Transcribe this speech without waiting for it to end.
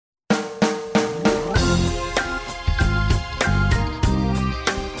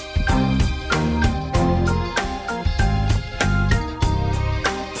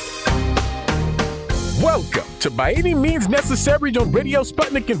to By Any Means Necessary on Radio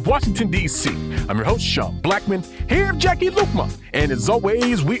Sputnik in Washington, D.C. I'm your host, Sean Blackmon, here with Jacquie Luqman. And as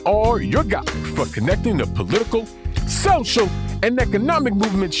always, we are your guide for connecting the political, social, and economic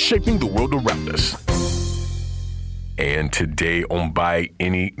movements shaping the world around us. And today on By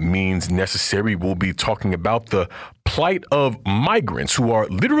Any Means Necessary, we'll be talking about the plight of migrants who are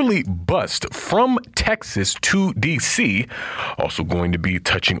literally bused from Texas to D.C. Also going to be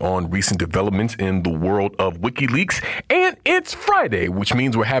touching on recent developments in the world of Wikileaks. And it's Friday, which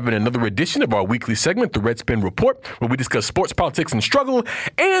means we're having another edition of our weekly segment, the Red Spin Report, where we discuss sports, politics, and struggle.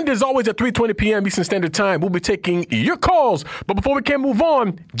 And as always, at 3:20 p.m. Eastern Standard Time, we'll be taking your calls. But before we can move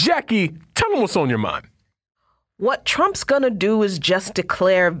on, Jacquie, tell them what's on your mind. What Trump's going to do is just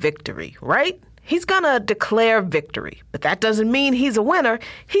declare victory, right? He's going to declare victory, but that doesn't mean he's a winner.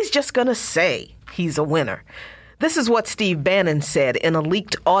 He's just going to say he's a winner. This is what Steve Bannon said in a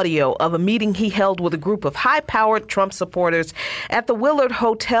leaked audio of a meeting he held with a group of high-powered Trump supporters at the Willard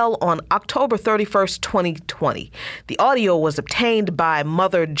Hotel on October 31st, 2020. The audio was obtained by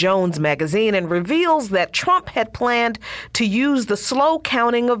Mother Jones magazine and reveals that Trump had planned to use the slow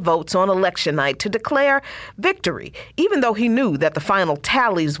counting of votes on election night to declare victory, even though he knew that the final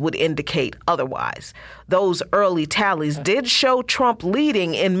tallies would indicate otherwise. Those early tallies did show Trump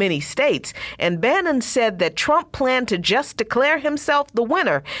leading in many states, and Bannon said that Trump planned to just declare himself the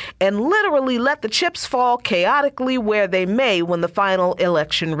winner and literally let the chips fall chaotically where they may when the final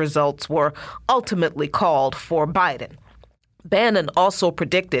election results were ultimately called for Biden. Bannon also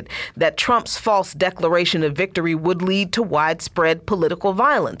predicted that Trump's false declaration of victory would lead to widespread political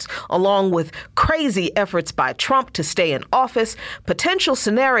violence, along with crazy efforts by Trump to stay in office, potential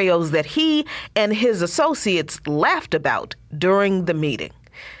scenarios that he and his associates laughed about during the meeting.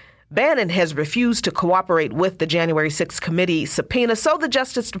 Bannon has refused to cooperate with the January 6th committee subpoena, so the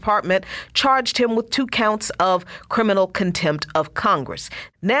Justice Department charged him with 2 counts of criminal contempt of Congress.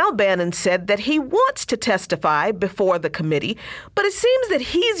 Now Bannon said that he wants to testify before the committee, but it seems that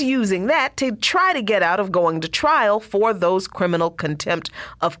he's using that to try to get out of going to trial for those criminal contempt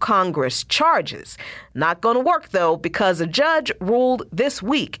of Congress charges. Not going to work, though, because a judge ruled this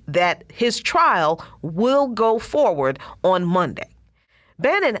week that his trial will go forward on Monday.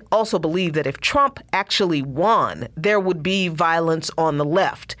 Bannon also believed that if Trump actually won, there would be violence on the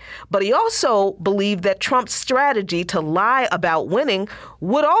left. But he also believed that Trump's strategy to lie about winning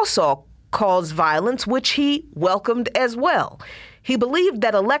would also cause violence, which he welcomed as well. He believed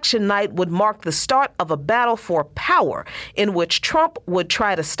that election night would mark the start of a battle for power in which Trump would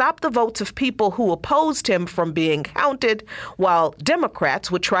try to stop the votes of people who opposed him from being counted, while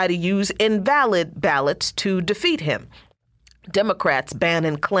Democrats would try to use invalid ballots to defeat him. Democrats,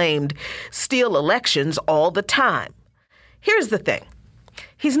 Bannon claimed, steal elections all the time. Here's the thing.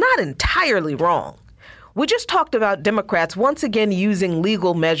 He's not entirely wrong. We just talked about Democrats once again using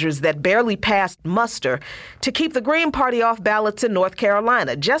legal measures that barely passed muster to keep the Green Party off ballots in North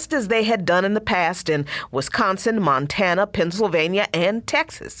Carolina, just as they had done in the past in Wisconsin, Montana, Pennsylvania, and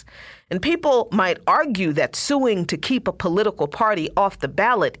Texas. And people might argue that suing to keep a political party off the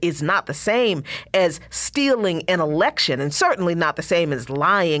ballot is not the same as stealing an election, and certainly not the same as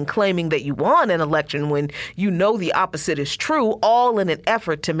lying, claiming that you won an election when you know the opposite is true, all in an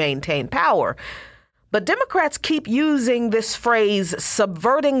effort to maintain power. But Democrats keep using this phrase,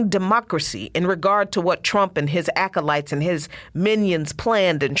 subverting democracy, in regard to what Trump and his acolytes and his minions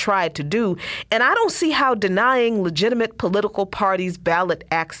planned and tried to do. And I don't see how denying legitimate political parties ballot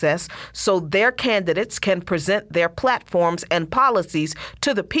access so their candidates can present their platforms and policies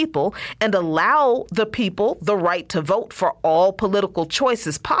to the people and allow the people the right to vote for all political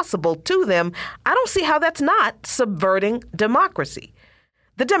choices possible to them. I don't see how that's not subverting democracy.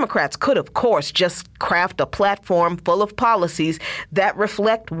 The Democrats could, of course, just craft a platform full of policies that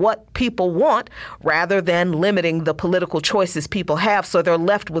reflect what people want rather than limiting the political choices people have, so they're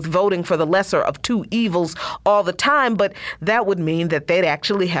left with voting for the lesser of 2 evils all the time. But that would mean that they'd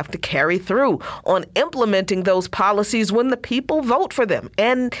actually have to carry through on implementing those policies when the people vote for them.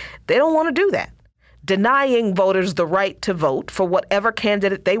 And they don't want to do that. Denying voters the right to vote for whatever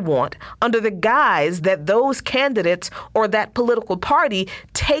candidate they want under the guise that those candidates or that political party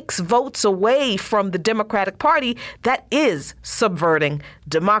takes votes away from the Democratic Party, that is subverting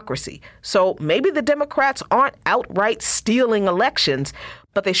democracy. So maybe the Democrats aren't outright stealing elections,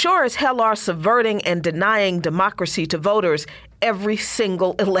 but they sure as hell are subverting and denying democracy to voters every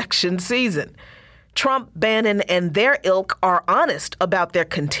single election season. Trump, Bannon, and their ilk are honest about their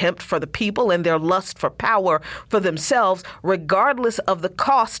contempt for the people and their lust for power for themselves, regardless of the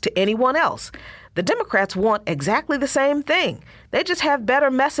cost to anyone else. The Democrats want exactly the same thing. They just have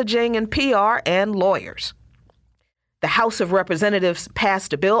better messaging and PR and lawyers. The House of Representatives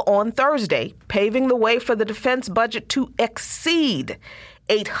passed a bill on Thursday, paving the way for the defense budget to exceed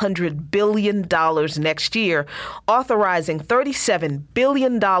 $800 billion next year, authorizing $37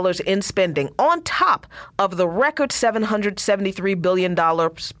 billion in spending on top of the record $773 billion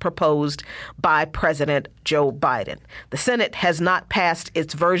proposed by President Joe Biden. The Senate has not passed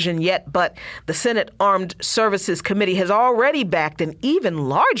its version yet, but the Senate Armed Services Committee has already backed an even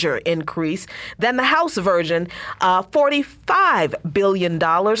larger increase than the House version, $45 billion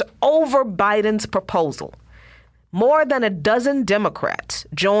over Biden's proposal. More than a dozen Democrats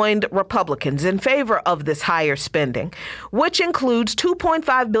joined Republicans in favor of this higher spending, which includes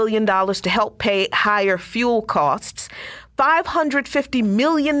 $2.5 billion to help pay higher fuel costs, $550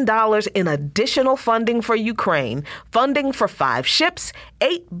 million in additional funding for Ukraine, funding for 5 ships,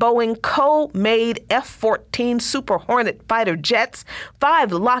 8 Boeing co-made F-14 Super Hornet fighter jets,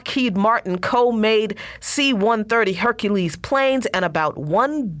 5 Lockheed Martin co-made C-130 Hercules planes, and about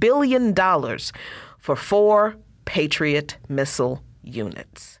 $1 billion for 4 Patriot missile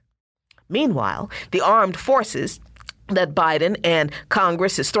units. Meanwhile, the armed forces that Biden and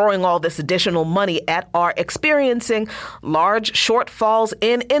Congress is throwing all this additional money at are experiencing large shortfalls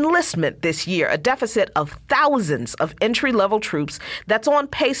in enlistment this year, a deficit of thousands of entry-level troops that's on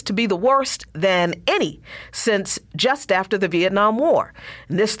pace to be the worst than any since just after the Vietnam War.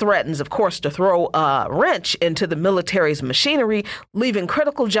 And this threatens, of course, to throw a wrench into the military's machinery, leaving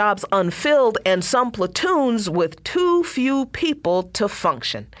critical jobs unfilled and some platoons with too few people to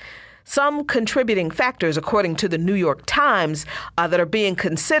function. Some contributing factors, according to the New York Times, that are being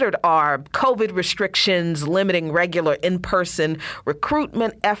considered are COVID restrictions, limiting regular in-person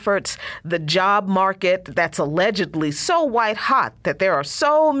recruitment efforts, the job market that's allegedly so white-hot that there are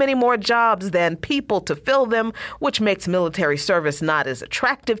so many more jobs than people to fill them, which makes military service not as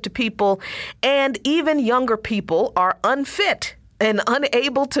attractive to people, and even younger people are unfit and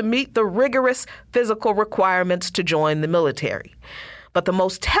unable to meet the rigorous physical requirements to join the military. But the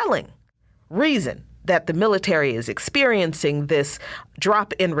most telling reason that the military is experiencing this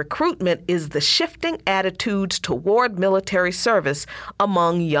drop in recruitment is the shifting attitudes toward military service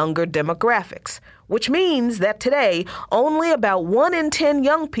among younger demographics, which means that today only about 1 in 10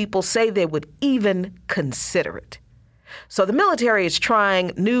 young people say they would even consider it. So the military is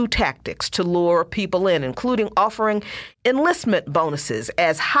trying new tactics to lure people in, including offering enlistment bonuses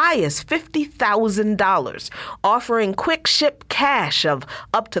as high as $50,000, offering quick ship cash of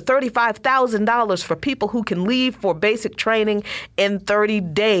up to $35,000 for people who can leave for basic training in 30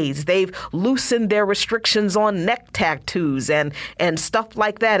 days. They've loosened their restrictions on neck tattoos and stuff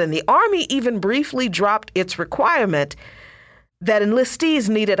like that. And the Army even briefly dropped its requirement that enlistees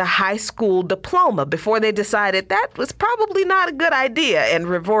needed a high school diploma before they decided that was probably not a good idea and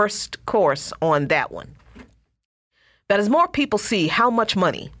reversed course on that one. But as more people see how much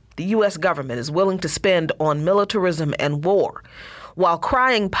money the U.S. government is willing to spend on militarism and war, while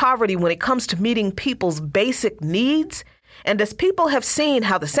crying poverty when it comes to meeting people's basic needs, and as people have seen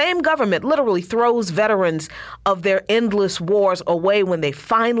how the same government literally throws veterans of their endless wars away when they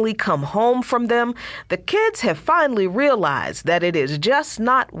finally come home from them, the kids have finally realized that it is just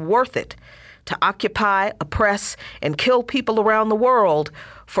not worth it to occupy, oppress, and kill people around the world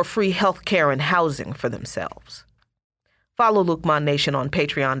for free health care and housing for themselves. Follow Luqman Nation on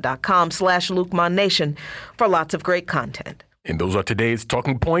patreon.com/Luqman Nation for lots of great content. And those are today's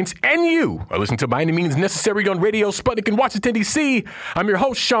talking points. And you are listening to By Any Means Necessary on Radio Sputnik in Washington, D.C. I'm your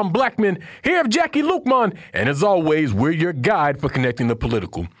host, Sean Blackmon, here with Jacquie Luqman. And as always, we're your guide for connecting the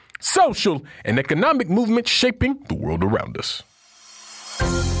political, social, and economic movements shaping the world around us.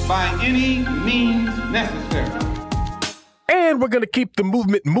 By any means necessary. And we're going to keep the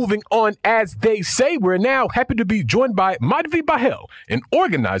movement moving on, as they say. We're now happy to be joined by Madhvi Bahl, an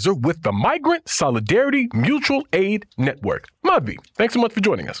organizer with the Migrant Solidarity Mutual Aid Network. Madhvi, thanks so much for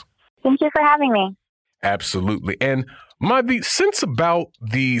joining us. Thank you for having me. Absolutely. And Madhvi, since about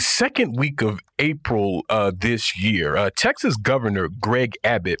the second week of April this year, Texas Governor Greg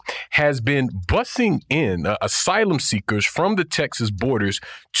Abbott has been busing in asylum seekers from the Texas borders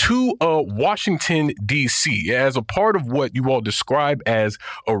to Washington, D.C. as a part of what you all describe as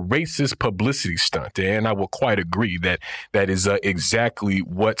a racist publicity stunt. And I will quite agree that that is exactly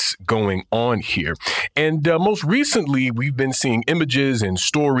what's going on here. And most recently, we've been seeing images and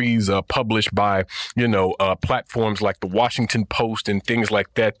stories published by, platforms like the Washington Post and things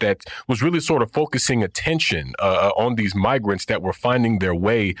like that, that was really sort of focusing attention on these migrants that were finding their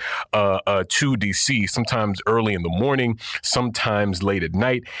way to D.C., sometimes early in the morning, sometimes late at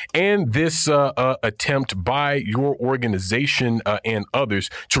night. And this attempt by your organization and others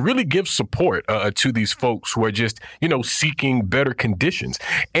to really give support to these folks who are just, seeking better conditions.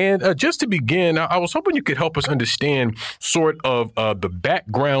 And just to begin, I was hoping you could help us understand sort of the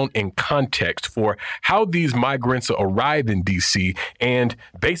background and context for how these migrants arrive in D.C. and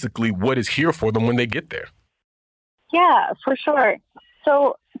basically what is here for them when they get there. Yeah, for sure.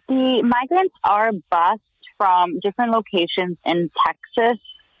 So the migrants are bused from different locations in Texas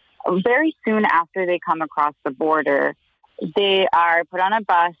very soon after they come across the border. They are put on a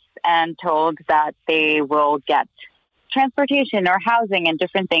bus and told that they will get transportation or housing and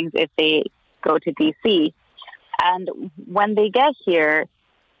different things if they go to D.C. And when they get here,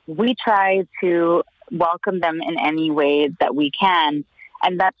 we try to welcome them in any way that we can.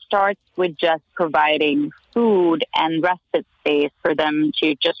 And that starts with just providing food and respite space for them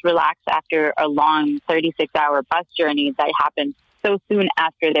to just relax after a long 36-hour bus journey that happens so soon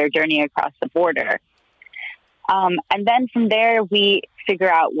after their journey across the border. And then from there, we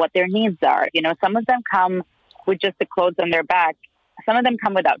figure out what their needs are. Some of them come with just the clothes on their back. Some of them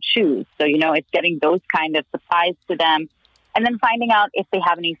come without shoes. So, it's getting those kind of supplies to them. And then finding out if they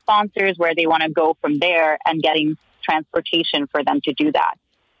have any sponsors where they want to go from there and getting transportation for them to do that.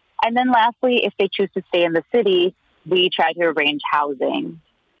 And then lastly, if they choose to stay in the city, we try to arrange housing.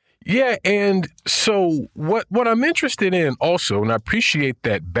 Yeah, and so what I'm interested in also, and I appreciate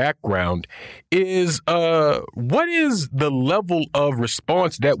that background, is what is the level of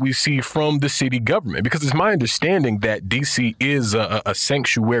response that we see from the city government? Because it's my understanding that D.C. is a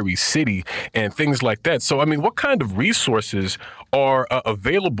sanctuary city and things like that. So, what kind of resources are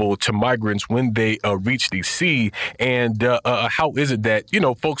available to migrants when they reach D.C. and how is it that,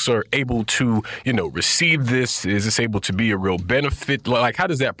 folks are able to, receive this? Is this able to be a real benefit? Like, how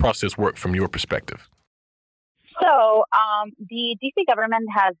does that process work from your perspective? So the D.C. government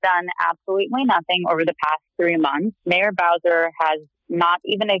has done absolutely nothing over the past 3 months. Mayor Bowser has not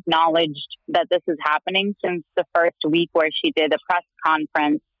even acknowledged that this is happening since the first week where she did a press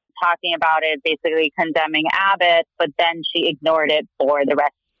conference talking about it, basically condemning Abbott, but then she ignored it for the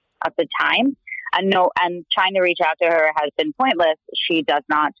rest of the time. And trying to reach out to her has been pointless. She does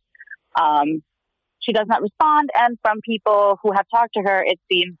not respond. And from people who have talked to her, it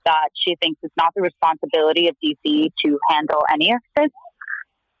seems that she thinks it's not the responsibility of DC to handle any of this,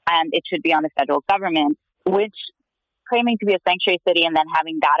 and it should be on the federal government, which claiming to be a sanctuary city and then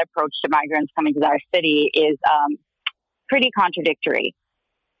having that approach to migrants coming to our city is pretty contradictory.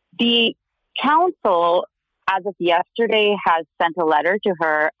 The council, as of yesterday, has sent a letter to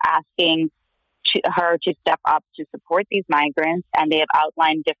her asking her to step up to support these migrants, and they have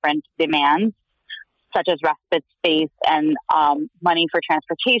outlined different demands, such as respite space and money for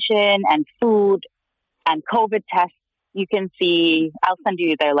transportation and food and COVID tests. You can see, I'll send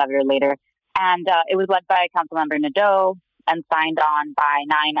you their letter later. And it was led by Councilmember Nadeau and signed on by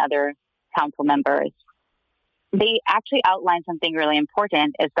 9 other council members. They actually outlined something really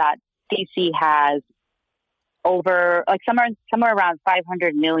important, is that DC has over, somewhere around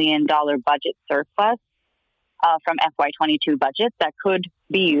 $500 million budget surplus from FY22 budget that could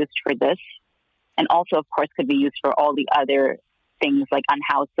be used for this. And also, of course, could be used for all the other things like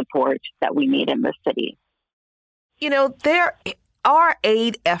unhoused support that we need in the city. There are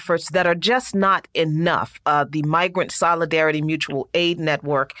aid efforts that are just not enough. The Migrant Solidarity Mutual Aid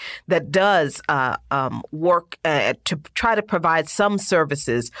Network that does work to try to provide some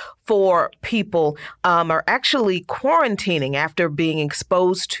services for people are actually quarantining after being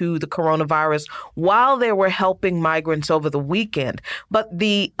exposed to the coronavirus while they were helping migrants over the weekend. But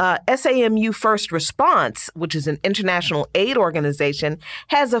the SAMU First Response, which is an international aid organization,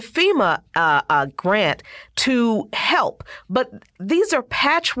 has a FEMA grant to help. But these are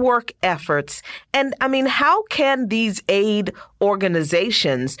patchwork efforts. And how can these aid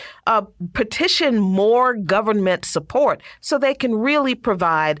organizations petition more government support so they can really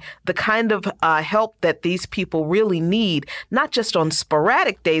provide the kind of help that these people really need, not just on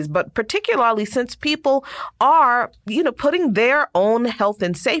sporadic days, but particularly since people are, putting their own health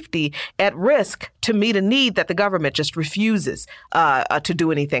and safety at risk to meet a need that the government just refuses to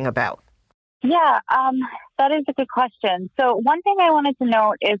do anything about? Yeah, that is a good question. So one thing I wanted to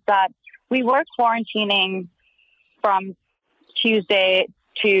note is that we were quarantining from Tuesday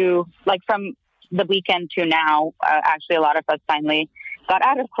to, from the weekend to now. Actually, a lot of us finally got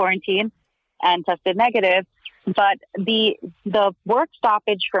out of quarantine and tested negative. But the work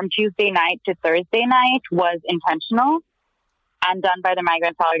stoppage from Tuesday night to Thursday night was intentional. and done by the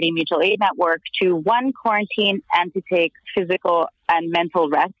Migrant Solidarity Mutual Aid Network to 1, quarantine and to take physical and mental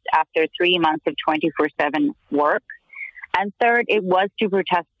rest after 3 months of 24/7 work. And third, it was to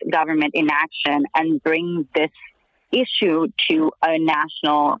protest government inaction and bring this issue to a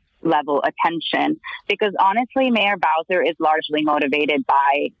national level attention. Because honestly, Mayor Bowser is largely motivated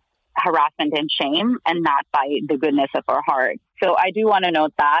by harassment and shame and not by the goodness of her heart. So I do want to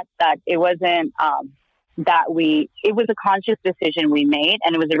note that it wasn't it was a conscious decision we made,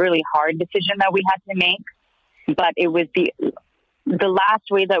 and it was a really hard decision that we had to make. But it was the last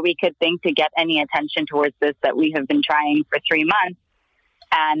way that we could think to get any attention towards this that we have been trying for 3 months.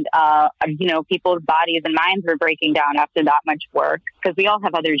 And, people's bodies and minds were breaking down after that much work because we all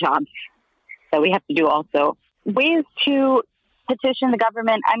have other jobs that we have to do also. Ways to petition the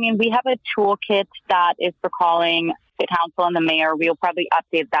government. I mean, we have a toolkit that is for calling the council and the mayor. We'll probably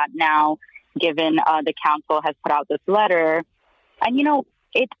update that now, given the council has put out this letter. And,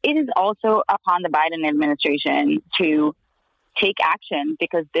 it is also upon the Biden administration to take action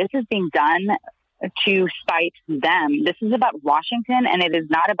because this is being done to spite them. This is about Washington, and it is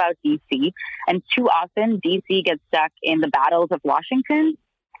not about D.C. And too often, D.C. gets stuck in the battles of Washington.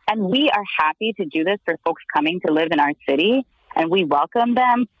 And we are happy to do this for folks coming to live in our city, and we welcome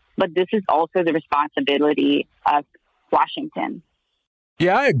them. But this is also the responsibility of Washington.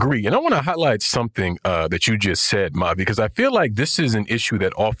 Yeah, I agree. And I want to highlight something that you just said, Ma, because I feel like this is an issue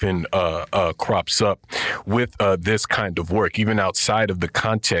that often crops up with this kind of work, even outside of the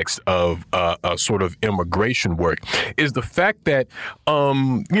context of sort of immigration work, is the fact that,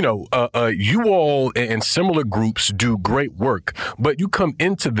 you all and similar groups do great work, but you come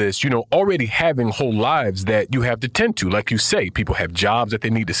into this, already having whole lives that you have to tend to. Like you say, people have jobs that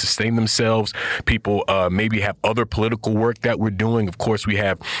they need to sustain themselves. People maybe have other political work that we're doing. Of course, we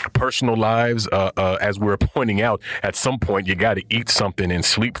have personal lives, as we're pointing out. At some point, you got to eat something and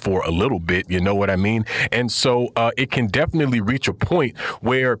sleep for a little bit. You know what I mean? And so it can definitely reach a point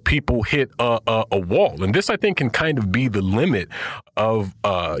where people hit a wall. And this, I think, can kind of be the limit of,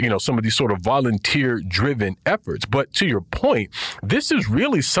 some of these sort of volunteer-driven efforts. But to your point, this is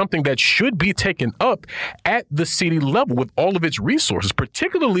really something that should be taken up at the city level with all of its resources,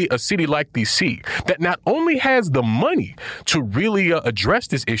 particularly a city like D.C. that not only has the money to really address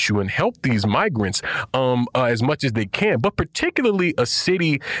this issue and help these migrants as much as they can, but particularly a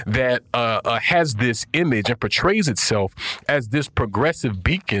city that has this image and portrays itself as this progressive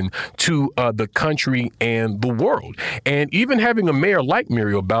beacon to the country and the world. And even having a mayor like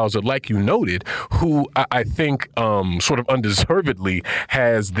Muriel Bowser, like you noted, who I think sort of undeservedly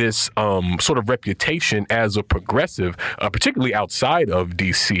has this sort of reputation as a progressive, particularly outside of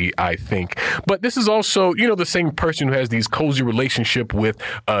D.C., I think. But this is also, the same person who has these cozy relationships with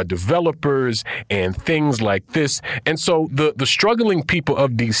developers and things like this. And so the struggling people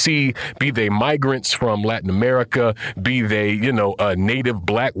of D.C., be they migrants from Latin America, be they, native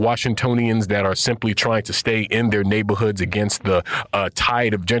Black Washingtonians that are simply trying to stay in their neighborhoods against the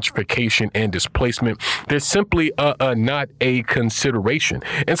tide of gentrification and displacement, there's simply not a consideration.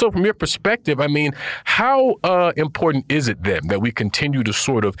 And so from your perspective, I mean, how important is it then that we continue to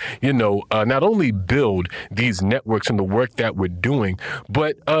sort of, not only build these networks and the work that we're doing,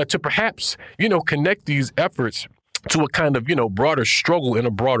 but to perhaps, connect these efforts to a kind of, broader struggle and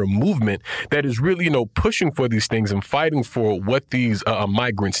a broader movement that is really, pushing for these things and fighting for what these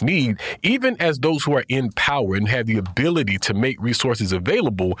migrants need, even as those who are in power and have the ability to make resources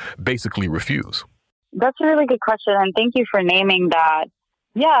available basically refuse? That's a really good question. And thank you for naming that.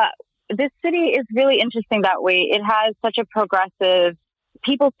 Yeah, this city is really interesting that way. It has such a progressive,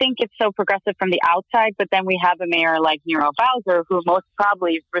 people think it's so progressive from the outside, but then we have a mayor like Muriel Bowser, who most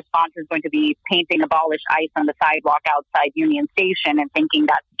probably his response is going to be painting abolished ICE on the sidewalk outside Union Station and thinking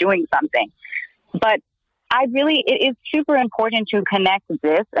that's doing something. But it is super important to connect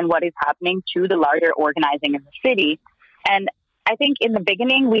this and what is happening to the larger organizing in the city. And I think in the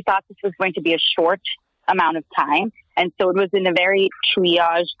beginning, we thought this was going to be a short amount of time. And so it was in a very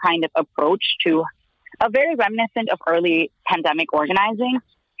triage kind of approach to a very reminiscent of early pandemic organizing.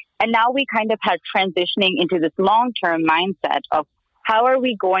 And now we kind of have transitioning into this long-term mindset of how are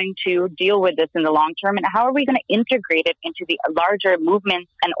we going to deal with this in the long term, and how are we going to integrate it into the larger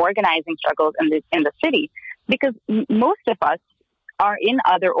movements and organizing struggles in the city? Because most of us are in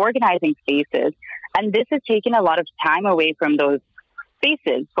other organizing spaces, and this has taken a lot of time away from those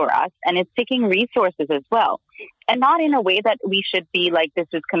spaces for us, and it's taking resources as well. And not in a way that we should be like this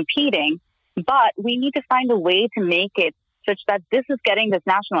is competing, but we need to find a way to make it such that this is getting this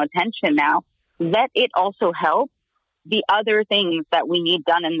national attention now. Let it also help the other things that we need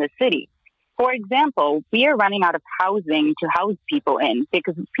done in the city. For example, we are running out of housing to house people in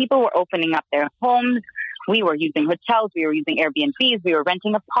because people were opening up their homes. We were using hotels. We were using Airbnbs. We were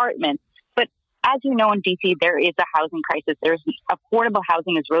renting apartments. But as you know, in DC, there is a housing crisis. Affordable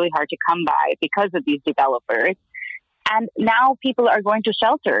housing is really hard to come by because of these developers. And now people are going to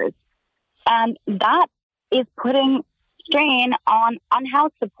shelters. And that is putting strain on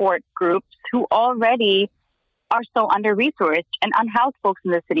unhoused support groups who already are so under-resourced, and unhoused folks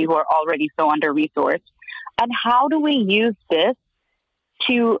in the city who are already so under-resourced. And how do we use this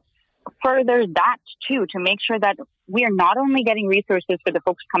to further that, too, to make sure that we are not only getting resources for the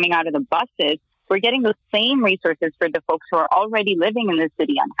folks coming out of the buses, we're getting those same resources for the folks who are already living in the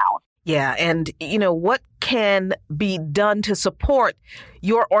city unhoused. Yeah. And, what can be done to support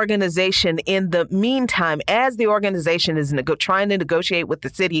your organization in the meantime as the organization is trying to negotiate with the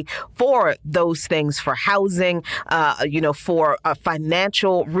city for those things, for housing, for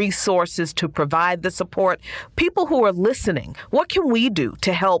financial resources to provide the support? People who are listening, what can we do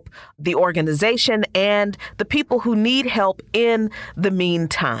to help the organization and the people who need help in the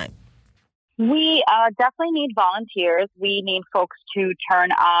meantime? We definitely need volunteers. We need folks to turn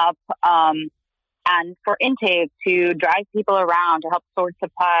up and for intake, to drive people around, to help sort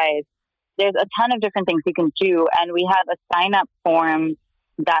supplies. There's a ton of different things you can do. And we have a sign-up form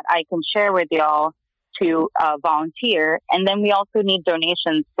that I can share with y'all to volunteer. And then we also need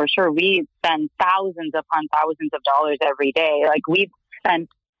donations for sure. We spend thousands upon thousands of dollars every day. Like, we've spent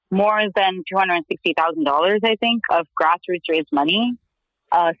more than $260,000, I think, of grassroots raised money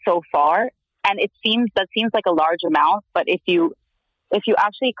so far. And that seems like a large amount, but if you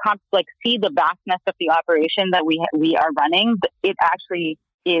actually see the vastness of the operation that we are running, it actually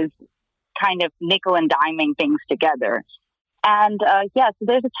is kind of nickel and diming things together. And so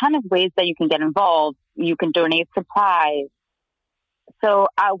there's a ton of ways that you can get involved. You can donate supplies. So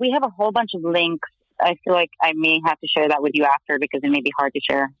we have a whole bunch of links. I feel like I may have to share that with you after because it may be hard to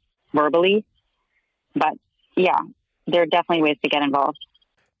share verbally. But yeah, there are definitely ways to get involved.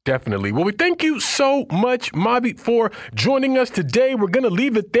 Definitely. Well, we thank you so much, Madhvi, for joining us today. We're going to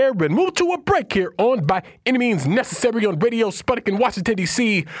leave it there and move to a break here on By Any Means Necessary on Radio Sputnik in Washington,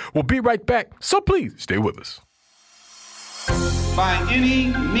 D.C. We'll be right back, so please stay with us. By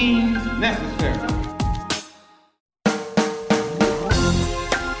any means necessary.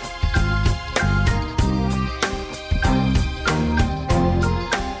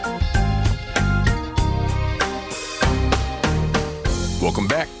 Welcome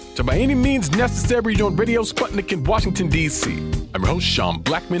back to By Any Means Necessary on Radio Sputnik in Washington, D.C. I'm your host, Sean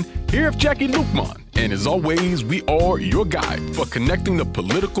Blackmon, here with Jacquie Luqman. And as always, we are your guide for connecting the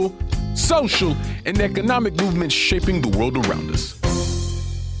political, social, and economic movements shaping the world around us.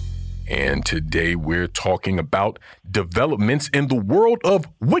 And today we're talking about developments in the world of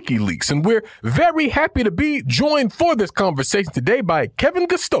Wikileaks. And we're very happy to be joined for this conversation today by Kevin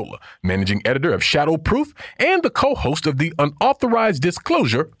Gosztola, managing editor of Shadowproof and the co-host of the Unauthorized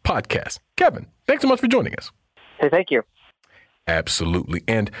Disclosure podcast. Kevin, thanks so much for joining us. Hey, thank you. Absolutely.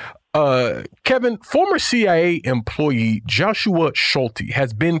 And Kevin, former CIA employee Joshua Schulte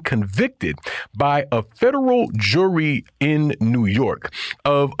has been convicted by a federal jury in New York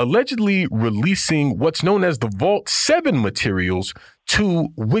of allegedly releasing what's known as the Vault 7 materials to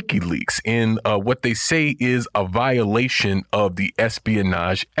Wikileaks in what they say is a violation of the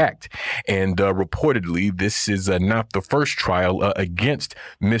Espionage Act. And reportedly, this is not the first trial against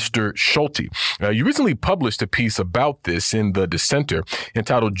Mr. Schulte. You recently published a piece about this in The Dissenter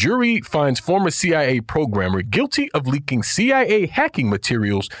entitled "Jury Finds Former CIA Programmer Guilty of Leaking CIA Hacking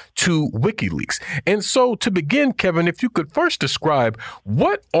Materials to Wikileaks." And so to begin, Kevin, if you could first describe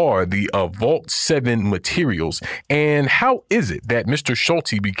what are the Vault 7 materials and how is it that Mr.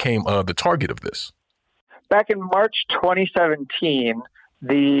 Schulte became the target of this? Back in March 2017,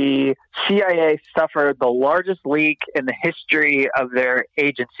 the CIA suffered the largest leak in the history of their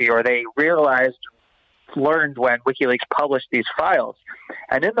agency, or they learned when WikiLeaks published these files.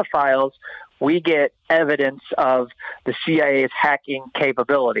 And in the files, we get evidence of the CIA's hacking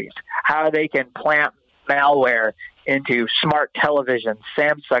capabilities, how they can plant malware into smart televisions,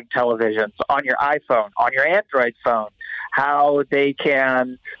 Samsung televisions, on your iPhone, on your Android phone, how they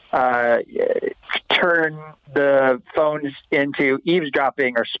can turn the phones into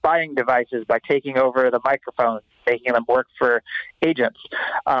eavesdropping or spying devices by taking over the microphones, making them work for agents,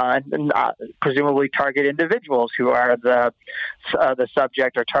 and presumably target individuals who are the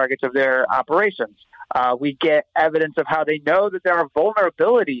subject or targets of their operations. We get evidence of how they know that there are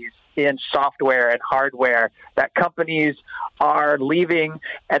vulnerabilities in software and hardware that companies are leaving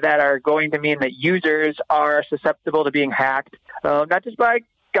and that are going to mean that users are susceptible to being hacked, not just by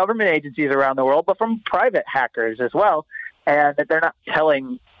government agencies around the world, but from private hackers as well. And that they're not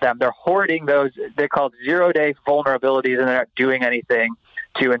telling them. They're hoarding those, they're called zero-day vulnerabilities, and they're not doing anything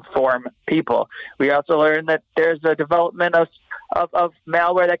to inform people. We also learned that there's a development of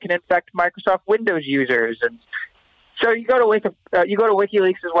malware that can infect Microsoft Windows users. And so you go to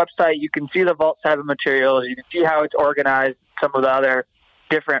WikiLeaks' website, you can see the Vault 7 materials, you can see how it's organized, some of the other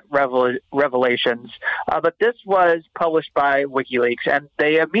different revelations. But this was published by WikiLeaks, and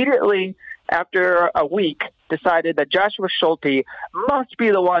they immediately, after a week, decided that Joshua Schulte must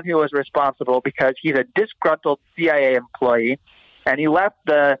be the one who was responsible because he's a disgruntled CIA employee, and he left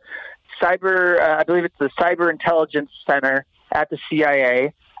the I believe it's the Cyber Intelligence Center at the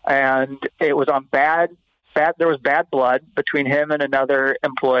CIA, and it was on there was bad blood between him and another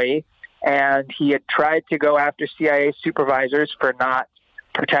employee, and he had tried to go after CIA supervisors for not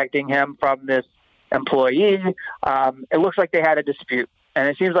protecting him from this employee. It looks like they had a dispute. And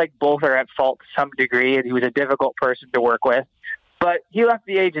it seems like both are at fault to some degree, and he was a difficult person to work with. But he left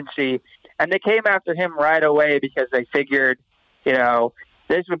the agency, and they came after him right away because they figured,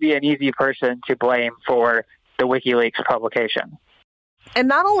 this would be an easy person to blame for the WikiLeaks publication. And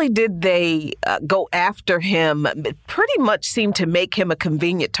not only did they go after him, it pretty much seemed to make him a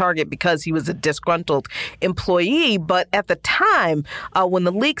convenient target because he was a disgruntled employee. But at the time, when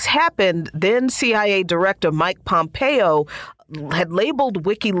the leaks happened, then CIA Director Mike Pompeo had labeled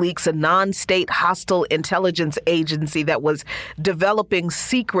WikiLeaks a non-state hostile intelligence agency that was developing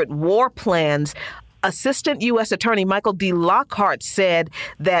secret war plans. Assistant U.S. Attorney Michael D. Lockhart said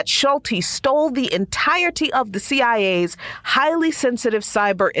that Schulte stole the entirety of the CIA's highly sensitive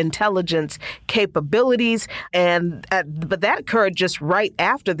cyber intelligence capabilities, but that occurred just right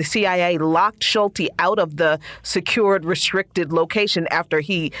after the CIA locked Schulte out of the secured, restricted location after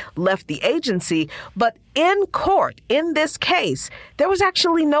he left the agency. But in court, in this case, there was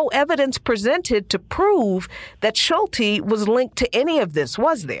actually no evidence presented to prove that Schulte was linked to any of this,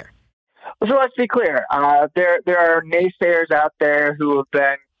 was there? So let's be clear. There are naysayers out there who have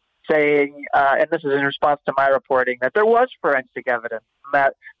been saying, and this is in response to my reporting, that there was forensic evidence,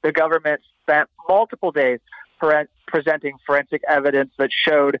 that the government spent multiple days presenting forensic evidence that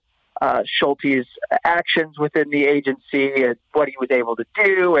showed Schulte's actions within the agency and what he was able to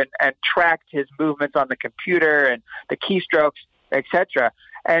do and tracked his movements on the computer and the keystrokes, etc.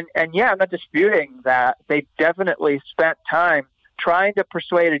 And yeah, I'm not disputing that. They definitely spent time trying to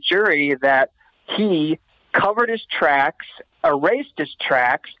persuade a jury that he covered his tracks, erased his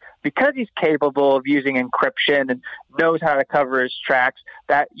tracks, because he's capable of using encryption and knows how to cover his tracks,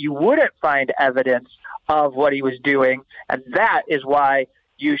 that you wouldn't find evidence of what he was doing. And that is why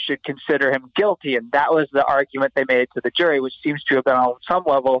you should consider him guilty. And that was the argument they made to the jury, which seems to have been on some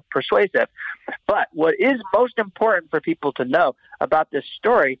level persuasive. But what is most important for people to know about this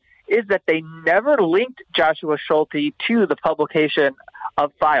story is that they never linked Joshua Schulte to the publication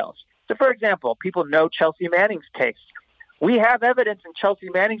of files. So, for example, people know Chelsea Manning's case. We have evidence in Chelsea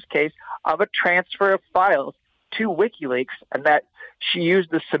Manning's case of a transfer of files to WikiLeaks, and that she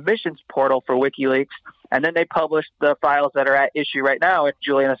used the submissions portal for WikiLeaks, and then they published the files that are at issue right now in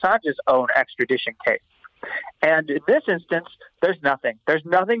Julian Assange's own extradition case. And in this instance, there's nothing. There's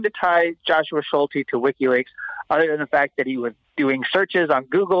nothing to tie Joshua Schulte to WikiLeaks other than the fact that he was doing searches on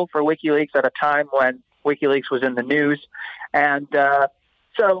Google for WikiLeaks at a time when WikiLeaks was in the news. And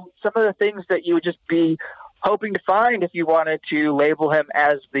so some of the things that you would just be hoping to find if you wanted to label him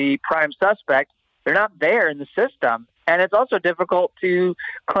as the prime suspect, they're not there in the system. And it's also difficult to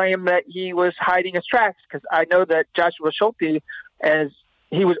claim that he was hiding his tracks, because I know that Joshua Schulte,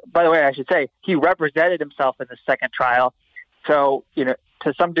 by the way, I should say, he represented himself in the second trial. So,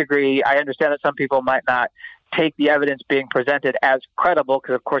 to some degree, I understand that some people might not take the evidence being presented as credible,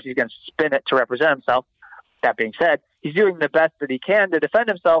 because of course he's going to spin it to represent himself. That being said, he's doing the best that he can to defend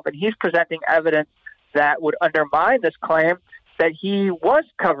himself, and he's presenting evidence that would undermine this claim that he was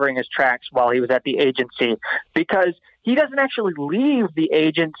covering his tracks while he was at the agency, because he doesn't actually leave the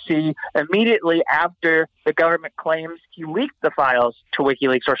agency immediately after the government claims he leaked the files to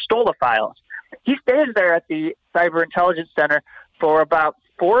WikiLeaks or stole the files. He stays there at the Cyber Intelligence Center for about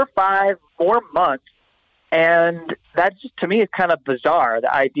 4 or 5 more months. And that just, to me, is kind of bizarre,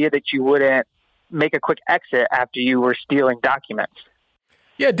 the idea that you wouldn't make a quick exit after you were stealing documents.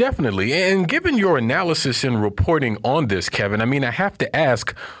 Yeah, definitely. And given your analysis and reporting on this, Kevin, I have to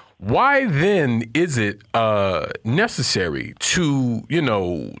ask, why then is it necessary to,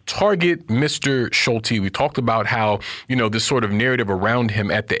 target Mr. Schulte? We talked about how, this sort of narrative around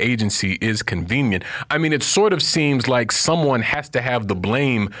him at the agency is convenient. I mean, it sort of seems like someone has to have the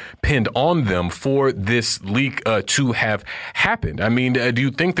blame pinned on them for this leak to have happened. I mean, do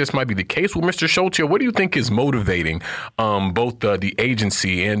you think this might be the case with Mr. Schulte? Or what do you think is motivating both the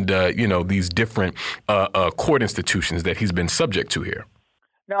agency and, these different court institutions that he's been subject to here?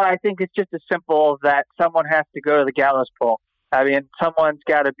 No, I think it's just as simple that someone has to go to the gallows pole. I mean, someone's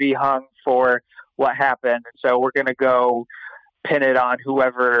got to be hung for what happened. So we're going to go pin it on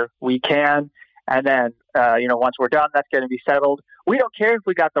whoever we can. And then, once we're done, that's going to be settled. We don't care if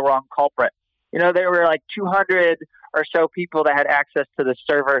we got the wrong culprit. There were like 200 or so people that had access to the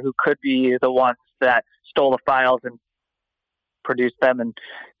server who could be the ones that stole the files and produced them and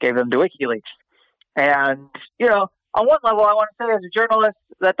gave them to WikiLeaks. And, on one level, I want to say as a journalist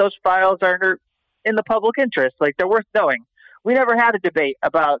that those files are in the public interest. Like, they're worth knowing. We never had a debate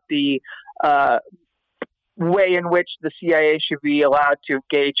about the way in which the CIA should be allowed to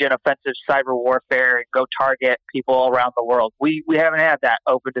engage in offensive cyber warfare and go target people around the world. We haven't had that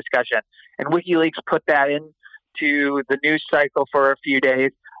open discussion. And WikiLeaks put that into the news cycle for a few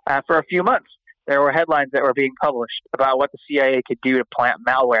days, for a few months. There were headlines that were being published about what the CIA could do to plant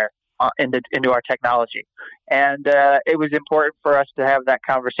malware into our technology. And it was important for us to have that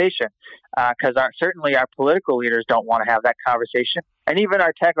conversation because certainly our political leaders don't want to have that conversation. And even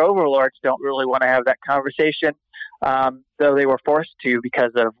our tech overlords don't really want to have that conversation, though they were forced to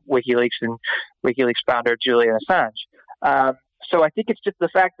because of WikiLeaks and WikiLeaks founder Julian Assange. So I think it's just the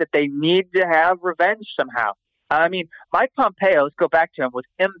fact that they need to have revenge somehow. I mean, Mike Pompeo, let's go back to him, was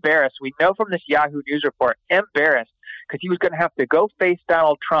embarrassed. We know from this Yahoo News report, embarrassed because he was going to have to go face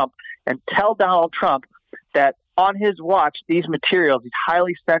Donald Trump and tell Donald Trump that on his watch, these materials, these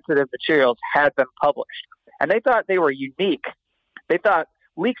highly sensitive materials had been published. And they thought they were unique. They thought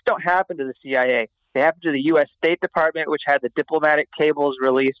leaks don't happen to the CIA. They happen to the U.S. State Department, which had the diplomatic cables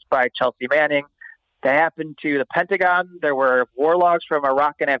released by Chelsea Manning. They happened to the Pentagon. There were war logs from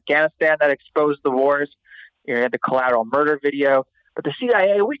Iraq and Afghanistan that exposed the wars. You had the collateral murder video. But the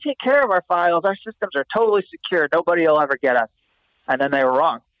CIA, we take care of our files. Our systems are totally secure. Nobody will ever get us. And then they were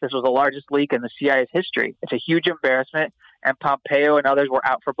wrong. This was the largest leak in the CIA's history. It's a huge embarrassment, and Pompeo and others were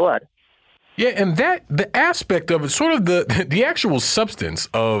out for blood. Yeah, and the aspect of it, sort of the actual substance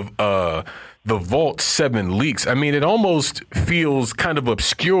of the Vault 7 leaks, I mean, it almost feels kind of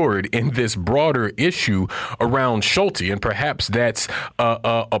obscured in this broader issue around Schulte, and perhaps that's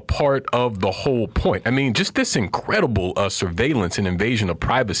a part of the whole point. I mean, just this incredible surveillance and invasion of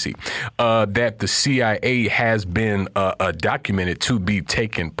privacy that the CIA has been documented to be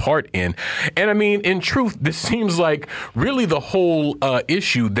taken part in. And I mean, in truth, this seems like really the whole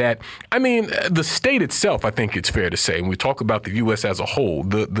issue that, I mean, the state itself, I think it's fair to say, and we talk about the U.S. as a whole,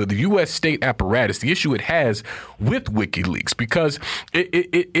 the U.S. state apparatus, the issue it has with WikiLeaks, because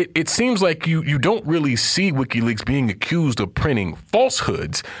it seems like you don't really see WikiLeaks being accused of printing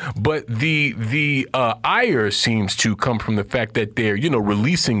falsehoods, but the ire seems to come from the fact that they're,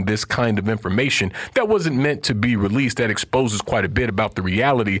 releasing this kind of information that wasn't meant to be released, that exposes quite a bit about the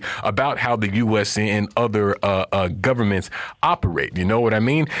reality about how the U.S. and other governments operate. You know what I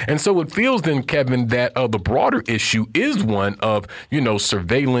mean? And so it feels then, Kevin, that the broader issue is one of,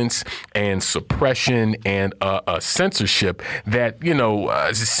 surveillance and suppression and censorship that,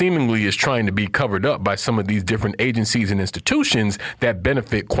 seemingly is trying to be covered up by some of these different agencies and institutions that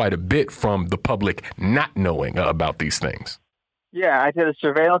benefit quite a bit from the public not knowing about these things. Yeah, I think the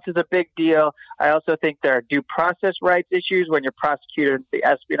surveillance is a big deal. I also think there are due process rights issues when you're prosecuted under the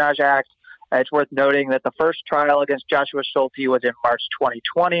Espionage Act. It's worth noting that the first trial against Joshua Schulte was in March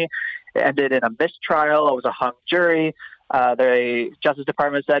 2020. It ended in a mistrial. It was a hung jury. The Justice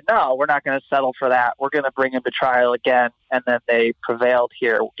Department said, no, we're not going to settle for that. We're going to bring him to trial again. And then they prevailed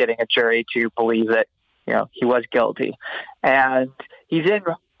here, getting a jury to believe that, he was guilty. And he's in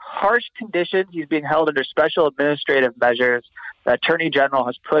harsh conditions. He's being held under special administrative measures. The Attorney General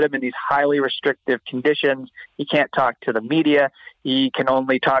has put him in these highly restrictive conditions. He can't talk to the media. He can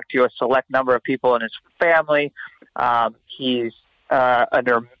only talk to a select number of people in his family. He's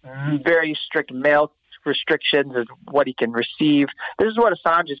under very strict mail restrictions of what he can receive. This is what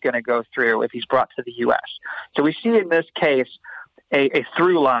Assange is going to go through if he's brought to the U.S. So we see in this case a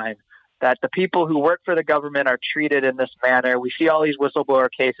through line that the people who work for the government are treated in this manner. We see all these whistleblower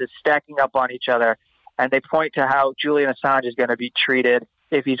cases stacking up on each other, and they point to how Julian Assange is going to be treated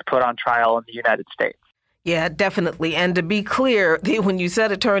if he's put on trial in the United States. Yeah, definitely. And to be clear, when you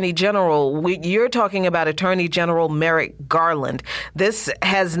said Attorney General, you're talking about Attorney General Merrick Garland. This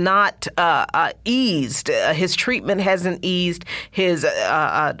has not eased. His treatment hasn't eased. His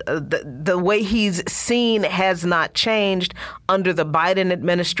the way he's seen has not changed under the Biden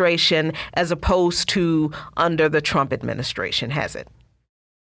administration as opposed to under the Trump administration, has it?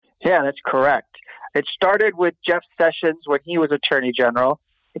 Yeah, that's correct. It started with Jeff Sessions when he was Attorney General.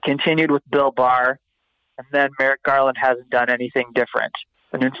 It continued with Bill Barr. And then Merrick Garland hasn't done anything different.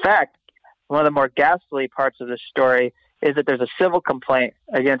 And in fact, one of the more ghastly parts of this story is that there's a civil complaint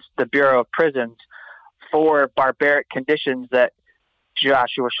against the Bureau of Prisons for barbaric conditions that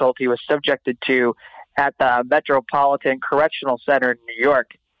Joshua Schulte was subjected to at the Metropolitan Correctional Center in New York,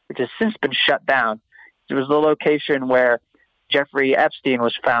 which has since been shut down. It was the location where Jeffrey Epstein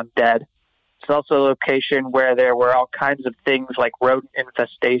was found dead. It's also a location where there were all kinds of things like rodent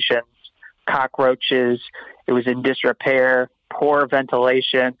infestations, cockroaches. It was in disrepair, poor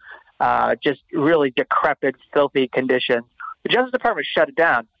ventilation, just really decrepit, filthy conditions. The Justice Department shut it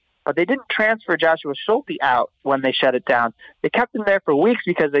down, but they didn't transfer Joshua Schulte out when they shut it down. They kept him there for weeks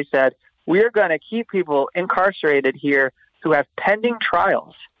because they said, we're going to keep people incarcerated here who have pending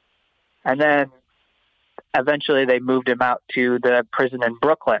trials. And then eventually they moved him out to the prison in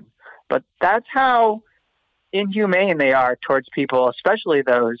Brooklyn. But that's how inhumane they are towards people, especially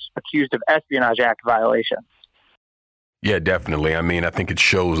those accused of Espionage Act violations. Yeah, definitely. I mean, I think it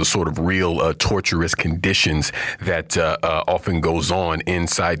shows a sort of real torturous conditions that often goes on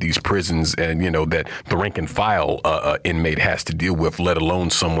inside these prisons and, that the rank and file inmate has to deal with, let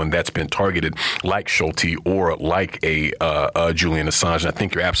alone someone that's been targeted like Schulte or like a Julian Assange. And I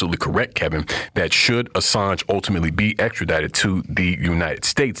think you're absolutely correct, Kevin, that should Assange ultimately be extradited to the United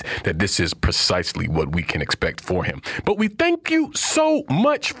States, that this is precisely what we can expect for him. But we thank you so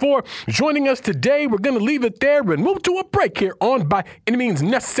much for joining us today. We're going to leave it there and move to a break here on By Any Means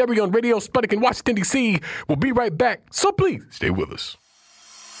Necessary on Radio Sputnik in Washington, D.C. We'll be right back, so please stay with us.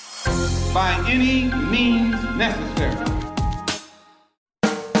 By any means necessary.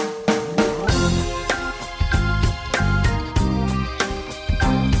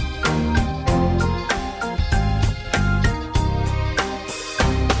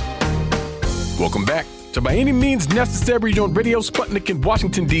 Welcome back to By Any Means Necessary on Radio Sputnik in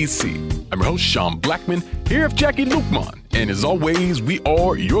Washington, D.C. I'm your host, Sean Blackmon, here with Jacquie Luqman. And as always, we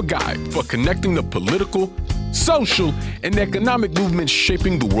are your guide for connecting the political, social, and economic movements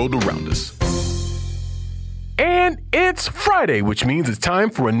shaping the world around us. And it's Friday, which means it's time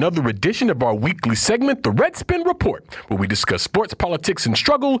for another edition of our weekly segment, The Red Spin Report, where we discuss sports, politics, and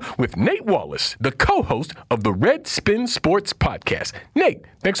struggle with Nate Wallace, the co-host of the Red Spin Sports Podcast. Nate,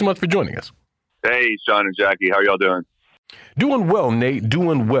 thanks so much for joining us. Hey, Sean and Jacquie, how are y'all doing? Doing well, Nate,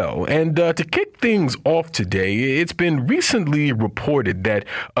 doing well. And to kick things off today, it's been recently reported that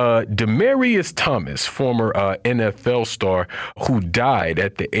Demaryius Thomas, former NFL star who died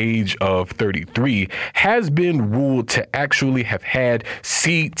at the age of 33, has been ruled to actually have had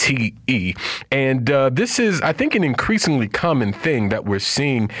CTE. And this is, I think, an increasingly common thing that we're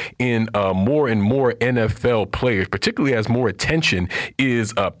seeing in more and more NFL players, particularly as more attention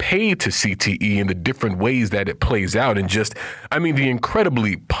is paid to CTE and the different ways that it plays out. And just, I mean, the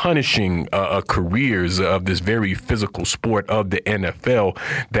incredibly punishing careers of this very physical sport of the NFL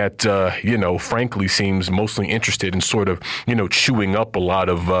that, frankly seems mostly interested in sort of, chewing up a lot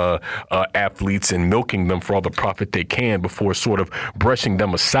of athletes and milking them for all the profit they can before sort of brushing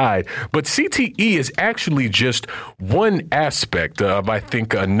them aside. But CTE is actually just one aspect of, I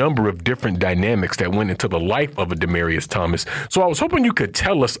think, a number of different dynamics that went into the life of a Demaryius Thomas. So I was hoping you could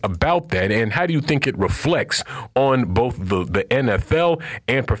tell us about that, and how do you think it reflects on both the NFL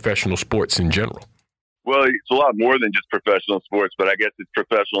and professional sports in general? Well, it's a lot more than just professional sports, but I guess it's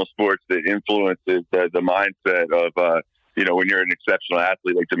professional sports that influences the mindset of, when you're an exceptional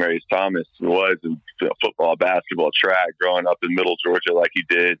athlete like Demaryius Thomas was in football, basketball, track, growing up in middle Georgia like he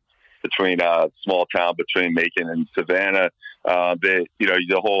did, between small town between Macon and Savannah,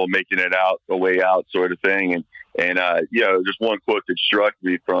 the whole making it out, a way out sort of thing. And there's one quote that struck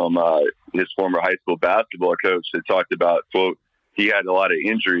me from his former high school basketball coach that talked about, quote, he had a lot of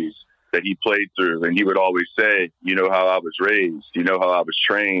injuries that he played through. And he would always say, how I was raised, how I was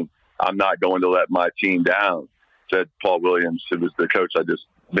trained. I'm not going to let my team down, said Paul Williams, who was the coach I just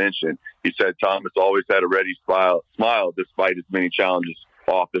mentioned. He said Thomas always had a ready smile despite as many challenges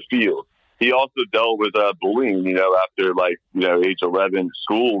off the field. He also dealt with bullying, after age 11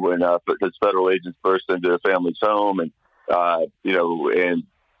 school, when his federal agents burst into a family's home and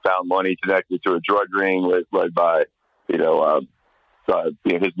found money connected to a drug ring led by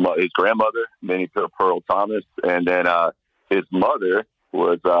his grandmother, Minnie Pearl Thomas, and then his mother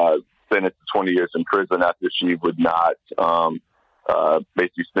was sentenced to 20 years in prison after she would not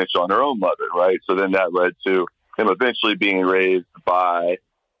basically snitch on her own mother, right? So then that led to him eventually being raised by,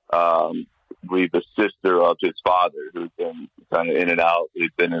 I believe, the sister of his father, who's been kind of in and out. He's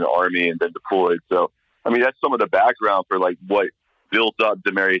been in the Army and been deployed. So, I mean, that's some of the background for like what built up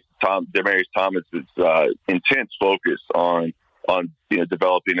Demaryius Thomas's intense focus on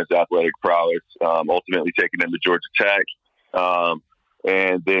developing his athletic prowess, ultimately taking him to Georgia Tech,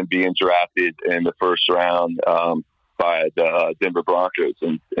 and then being drafted in the first round by the Denver Broncos,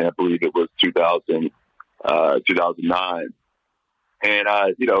 and I believe it was 2009. And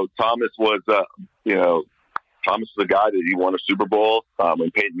Thomas was the guy that he won a Super Bowl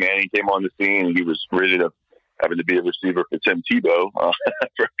when Peyton Manning came on the scene. He was rated of having to be a receiver for Tim Tebow for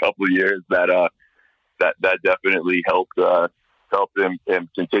a couple of years. That definitely helped him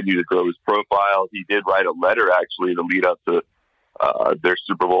continue to grow his profile. He did write a letter actually to lead up to their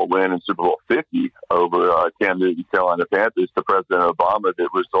Super Bowl win in Super Bowl 50 over Cam Newton's Carolina Panthers to President Obama that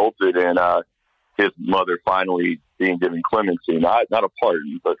resulted in his mother finally being given clemency, not a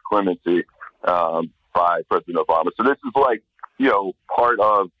pardon, but clemency by President Obama. So this is like, part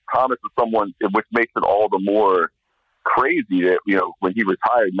of Thomas is someone, which makes it all the more crazy that, when he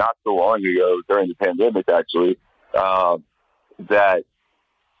retired not so long ago during the pandemic, actually, that,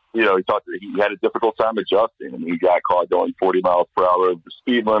 he thought that he had a difficult time adjusting. I mean, he got caught going 40 miles per hour over the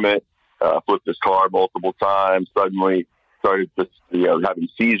speed limit, flipped his car multiple times, suddenly started just, having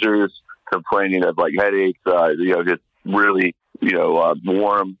seizures, complaining of like headaches, just really,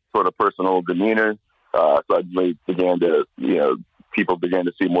 warm sort of personal demeanor. Suddenly began to, people began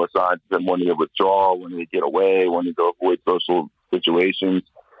to see more signs of him wanting to withdraw, wanting to get away, wanting to avoid social situations,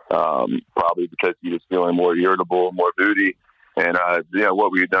 probably because he was feeling more irritable, more moody. And,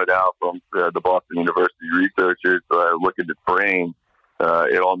 what we know now from the Boston University researchers looking at his brain,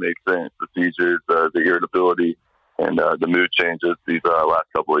 it all makes sense. The seizures, the irritability, and the mood changes these last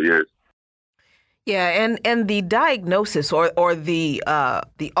couple of years. Yeah, and the diagnosis or the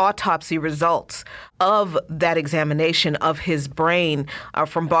autopsy results of that examination of his brain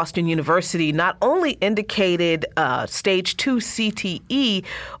from Boston University not only indicated stage 2 CTE,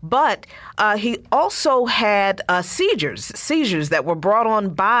 but he also had seizures that were brought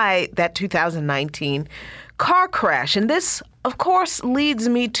on by that 2019 car crash. And this, of course, leads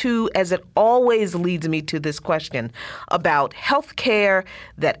me to, as it always leads me to, this question about health care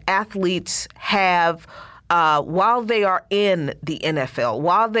that athletes have while they are in the NFL,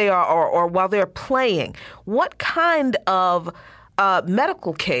 while they are or while they're playing. What kind of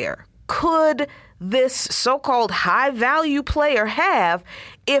medical care could this so-called high-value player have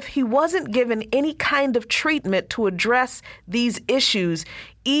if he wasn't given any kind of treatment to address these issues,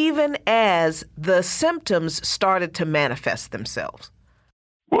 even as the symptoms started to manifest themselves?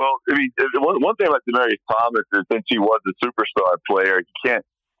 Well, I mean, one thing about Demaryius Thomas is since he was a superstar player, he can't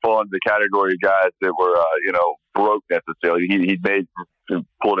fall into the category of guys that were, broke necessarily. He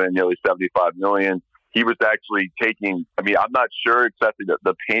pulled in nearly $75 million. He was actually taking, I mean, I'm not sure exactly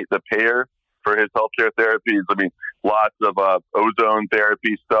the payer for his healthcare therapies. I mean, lots of ozone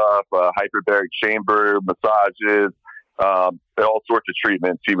therapy stuff, hyperbaric chamber massages, all sorts of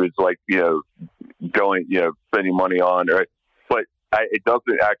treatments. He was like, spending money on, right? But it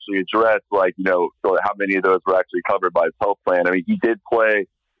doesn't actually address how many of those were actually covered by his health plan. I mean, he did play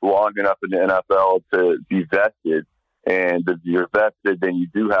long enough in the NFL to be vested, and if you're vested, then you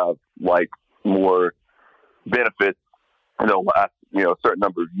do have more benefits in the last, a certain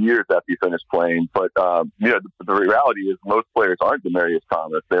number of years after you finish playing. But, the reality is most players aren't Demaryius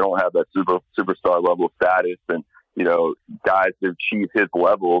Thomas. They don't have that superstar level of status, and, guys that achieve his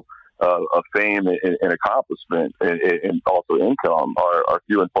level of fame and accomplishment and also income are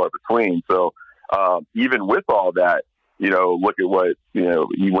few and far between. So even with all that, look at what,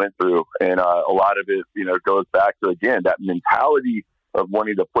 he went through. And a lot of it, goes back to, again, that mentality of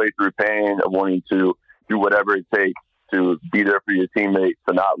wanting to play through pain, of wanting to do whatever it takes to be there for your teammates,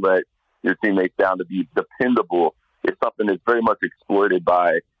 to not let your teammates down, to be dependable. It's something that's very much exploited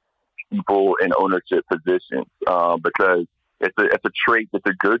by people in ownership positions because it's a trait that's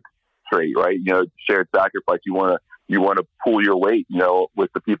a good trait, right? Shared sacrifice. You want to pull your weight,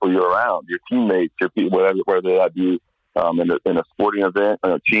 with the people you're around, your teammates, your people, whether that be in a sporting event,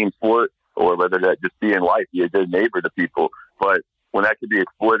 in a team sport, or whether that just be in life, be a good neighbor to people. But when that could be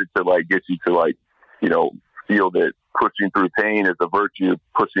exploited to get you to feel that pushing through pain is a virtue,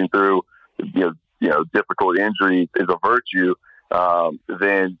 pushing through difficult injuries is a virtue,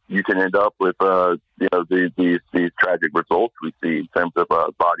 then you can end up with, these tragic results we see in terms of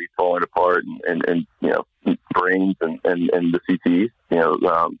bodies falling apart and brains and the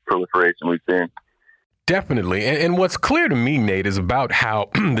CTE, proliferation we've seen. Definitely. And what's clear to me, Nate, is about how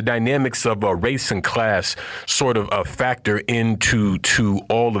the dynamics of race and class sort of factor into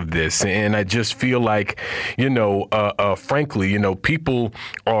all of this. And I just feel like, frankly, people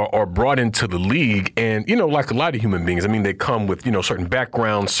are brought into the league and, like a lot of human beings, I mean, they come with, certain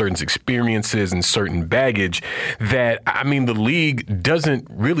backgrounds, certain experiences and certain baggage that, I mean, the league doesn't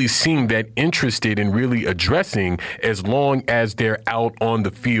really seem that interested in really addressing as long as they're out on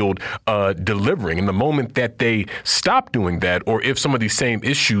the field delivering. And the moment that they stop doing that, or if some of these same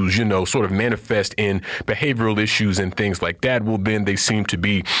issues, sort of manifest in behavioral issues and things like that, well, then they seem to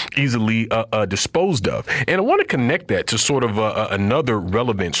be easily disposed of. And I want to connect that to sort of another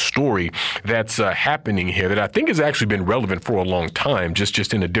relevant story that's happening here that I think has actually been relevant for a long time,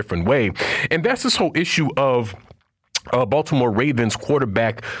 just in a different way. And that's this whole issue of Baltimore Ravens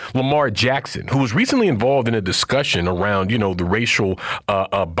quarterback Lamar Jackson, who was recently involved in a discussion around, the racial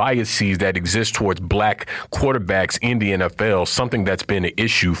biases that exist towards black quarterbacks in the NFL, something that's been an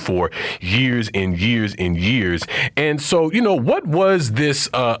issue for years and years and years. And so, what was this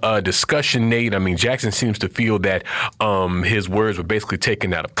discussion, Nate? I mean, Jackson seems to feel that his words were basically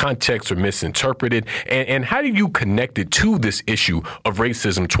taken out of context or misinterpreted. And how do you connect it to this issue of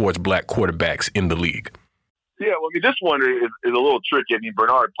racism towards black quarterbacks in the league? Yeah, well, I mean, this one is a little tricky. I mean,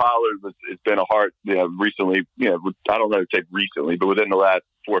 Bernard Pollard has been a hard, recently, I don't know if take recently, but within the last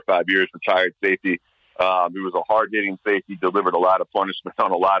 4 or 5 years, retired safety. He was a hard-hitting safety, delivered a lot of punishment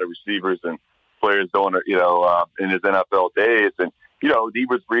on a lot of receivers and players in his NFL days. And, he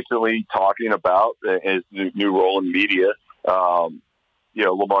was recently talking about his new role in media,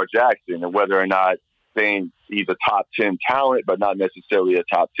 Lamar Jackson, and whether or not saying he's a top 10 talent, but not necessarily a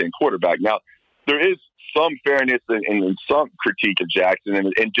top 10 quarterback. Now, there is some fairness and some critique of Jackson,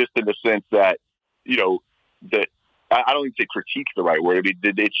 and just in the sense that, that I don't even say critique's the right word. I mean,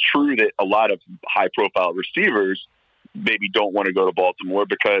 it's true that a lot of high-profile receivers maybe don't want to go to Baltimore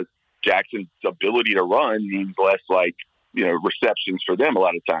because Jackson's ability to run means less receptions for them a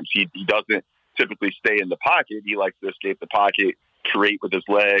lot of times. He doesn't typically stay in the pocket. He likes to escape the pocket, create with his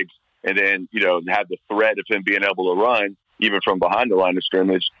legs, and then, have the threat of him being able to run, even from behind the line of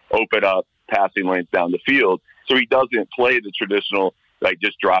scrimmage, open up passing lanes down the field. So he doesn't play the traditional,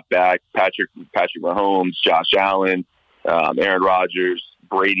 just drop back, Patrick Mahomes, Josh Allen, Aaron Rodgers,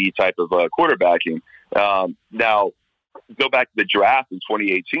 Brady type of quarterbacking. Now, go back to the draft in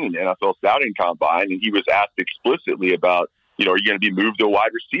 2018, NFL Scouting Combine, and he was asked explicitly about, are you going to be moved to a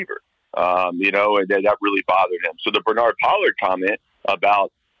wide receiver? And that really bothered him. So the Bernard Pollard comment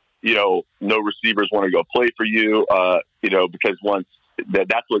about, no receivers want to go play for you, because once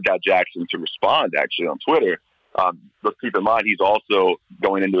that's what got Jackson to respond actually on Twitter. Let's keep in mind, he's also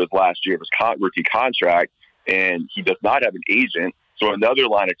going into his last year of his rookie contract, and he does not have an agent. So another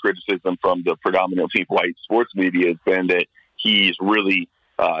line of criticism from the predominantly white sports media has been that he's really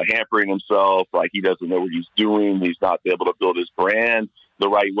hampering himself, like he doesn't know what he's doing. He's not able to build his brand the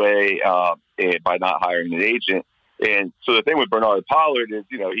right way and by not hiring an agent. And so the thing with Bernard Pollard is,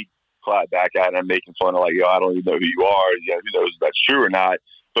 he clapped back at him, making fun of I don't even know who you are. Who knows if that's true or not.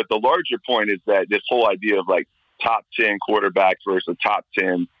 But the larger point is that this whole idea of top 10 quarterbacks versus a top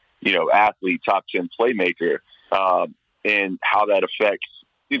 10, athlete, top 10 playmaker, and how that affects,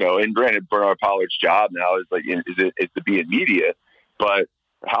 and granted, Bernard Pollard's job now is to be in media, but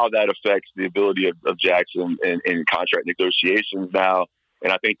how that affects the ability of Jackson in contract negotiations now.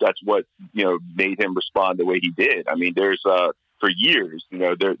 And I think that's what, made him respond the way he did. I mean, there's, for years,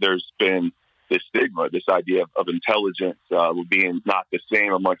 there's been this stigma, this idea of intelligence being not the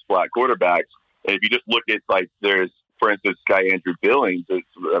same amongst black quarterbacks. And if you just look at, there's, for instance, this guy Andrew Billings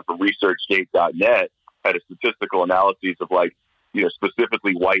from ResearchGate.net had a statistical analysis of,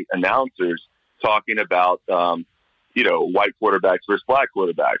 specifically white announcers talking about, white quarterbacks versus black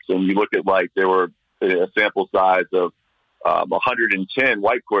quarterbacks. And you look at, there were a sample size of 110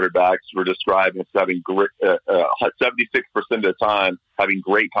 white quarterbacks were described as having 76% of the time having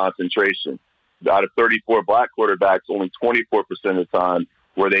great concentration. Out of 34 black quarterbacks, only 24% of the time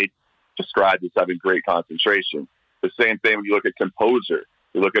were they described as having great concentration. The same thing when you look at composure.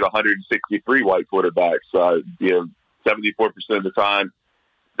 You look at 163 white quarterbacks, 74% of the time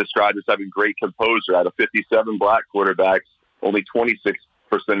described as having great composure. Out of 57 black quarterbacks, only 26%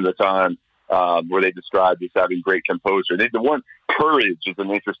 of the time where they described as having great composure. The one, courage, is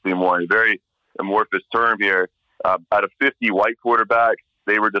an interesting one, a very amorphous term here. Out of 50 white quarterbacks,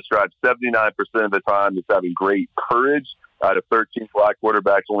 they were described 79% of the time as having great courage. Out of 13 black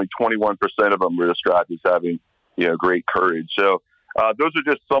quarterbacks, only 21% of them were described as having, great courage. So those are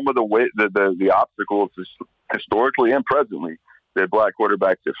just some of the obstacles historically and presently that black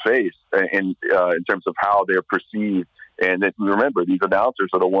quarterbacks have faced in terms of how they're perceived. And that, remember, these announcers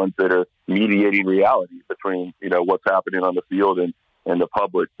are the ones that are mediating reality between, what's happening on the field and the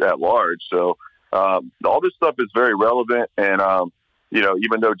public at large. So all this stuff is very relevant. And,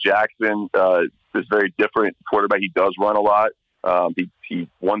 even though Jackson is very different quarterback, he does run a lot. He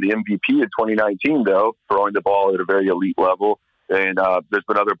won the MVP in 2019, though, throwing the ball at a very elite level. And there's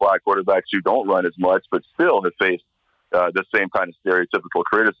been other black quarterbacks who don't run as much, but still have faced the same kind of stereotypical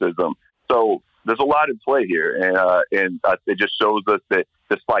criticism. So there's a lot in play here. And it just shows us that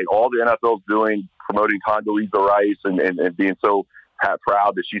despite all the NFL's doing, promoting Condoleezza Rice and being so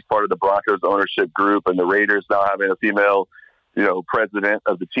proud that she's part of the Broncos ownership group, and the Raiders now having a female, president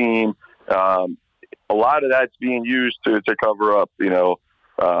of the team, a lot of that's being used to cover up,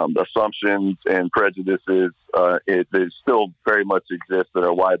 assumptions and prejudices that still very much exist that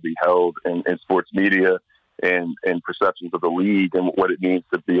are widely held in sports media and perceptions of the league and what it means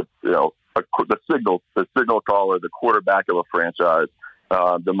to be, the signal caller, the quarterback of a franchise,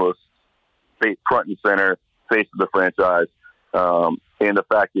 the most front and center face of the franchise, and the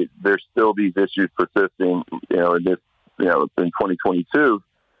fact that there's still these issues persisting, in this, in 2022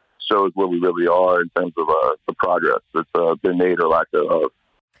 shows where we really are in terms of the progress that's been made or lack of.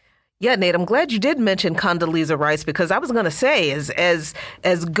 Yeah, Nate, I'm glad you did mention Condoleezza Rice, because I was going to say, as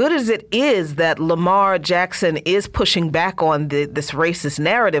good as it is that Lamar Jackson is pushing back on this racist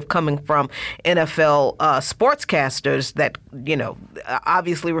narrative coming from NFL sportscasters that,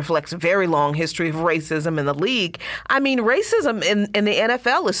 obviously reflects a very long history of racism in the league. I mean, racism in the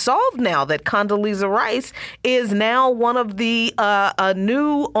NFL is solved now that Condoleezza Rice is now one of the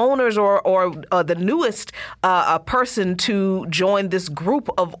new owners or the newest person to join this group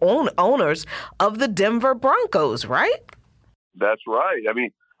of owners of the Denver Broncos, right? That's right. I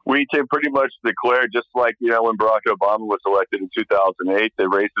mean, we can pretty much declare, just like, when Barack Obama was elected in 2008, that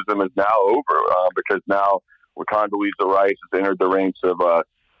racism is now over because now Condoleezza Rice has entered the ranks of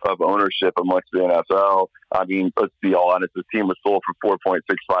ownership amongst the NFL. I mean, let's be all honest, the team was sold for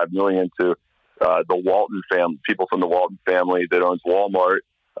 $4.65 million to the Walton family, people from the Walton family that owns Walmart.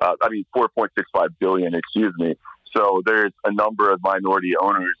 $4.65 billion, excuse me. So there's a number of minority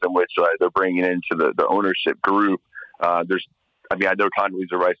owners in which they're bringing into the ownership group. I know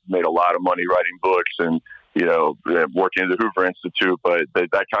Condoleezza Rice has made a lot of money writing books and, working at the Hoover Institute, but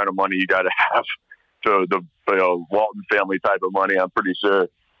that kind of money you got to have. So the Walton family type of money, I'm pretty sure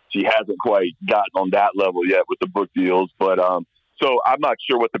she hasn't quite gotten on that level yet with the book deals. But so I'm not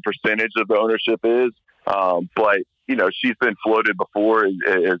sure what the percentage of the ownership is. But, she's been floated before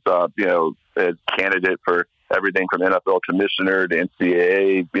as candidate for everything from NFL commissioner to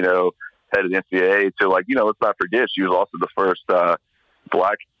NCAA, head of the NCAA to let's not forget, she was also the first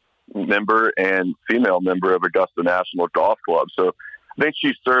black member and female member of Augusta National Golf Club. So I think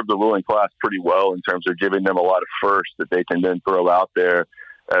she served the ruling class pretty well in terms of giving them a lot of firsts that they can then throw out there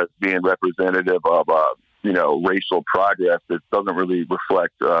as being representative of, racial progress that doesn't really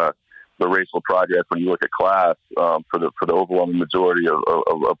reflect the racial progress when you look at class for the overwhelming majority of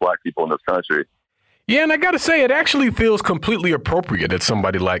black people in this country. Yeah, and I got to say, it actually feels completely appropriate that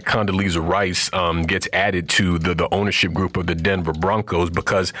somebody like Condoleezza Rice gets added to the ownership group of the Denver Broncos,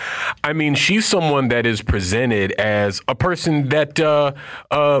 because, she's someone that is presented as a person that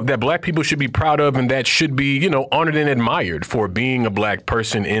that black people should be proud of and that should be, honored and admired for being a black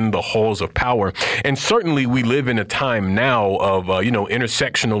person in the halls of power. And certainly we live in a time now of,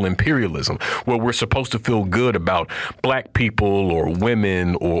 intersectional imperialism, where we're supposed to feel good about black people or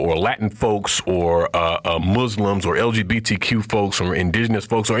women or Latin folks or Muslims or LGBTQ folks or indigenous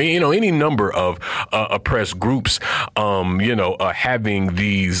folks or, any number of oppressed groups, having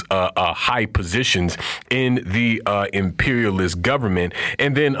these high positions in the imperialist government.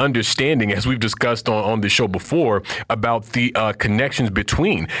 And then understanding, as we've discussed on the show before, about the connections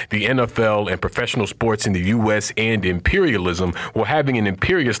between the NFL and professional sports in the U.S. and imperialism. Well, having an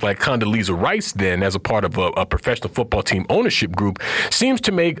imperialist like Condoleezza Rice then as a part of a professional football team ownership group seems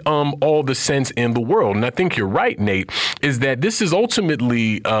to make all the sense in the world, and I think you're right, Nate, is that this is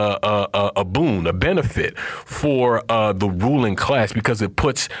ultimately a boon, a benefit for the ruling class, because it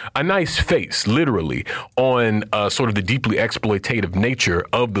puts a nice face, literally, on sort of the deeply exploitative nature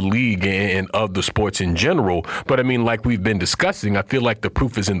of the league and of the sports in general. But I mean, like we've been discussing, I feel like the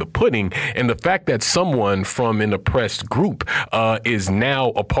proof is in the pudding, and the fact that someone from an oppressed group is now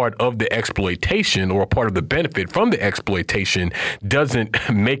a part of the exploitation or a part of the benefit from the exploitation doesn't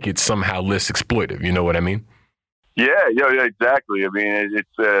make it somehow less exploitive. You know what I mean? Yeah, exactly. I mean,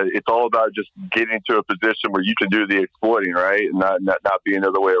 it's all about just getting to a position where you can do the exploiting, right, and not being the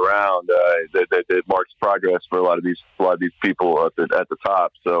other way around. That marks progress for a lot of these people at the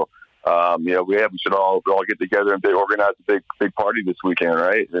top. So, we should all get together and organize a big party this weekend,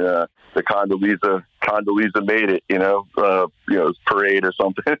 right? The Condoleezza made it, parade or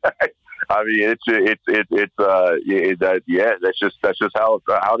something. I mean, that's just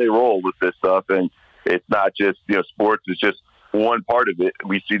how they roll with this stuff. And it's not just, sports is just one part of it.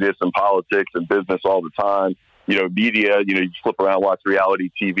 We see this in politics and business all the time. Media, you flip around, watch reality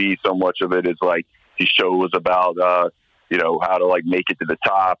TV. So much of it is like these shows about, how to like make it to the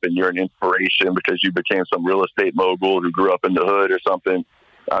top, and you're an inspiration because you became some real estate mogul who grew up in the hood or something.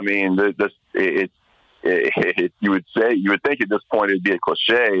 I mean, you would think at this point it'd be a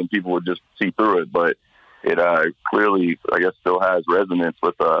cliche and people would just see through it, but it clearly, I guess, still has resonance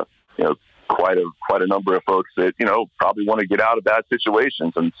with quite a number of folks that probably want to get out of bad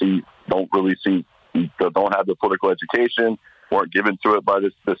situations and don't have the political education, weren't given to it by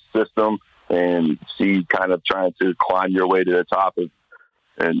this system, and see kind of trying to climb your way to the top of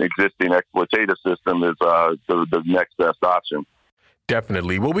an existing exploitative system is the next best option.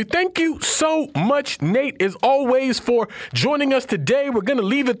 Definitely. Well, we thank you so much, Nate, as always, for joining us today. We're going to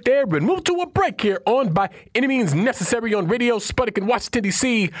leave it there and move to a break here on By Any Means Necessary on Radio Sputnik in Washington,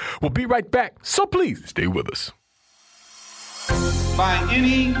 D.C. We'll be right back, so please stay with us. By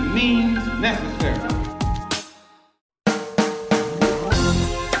any means necessary.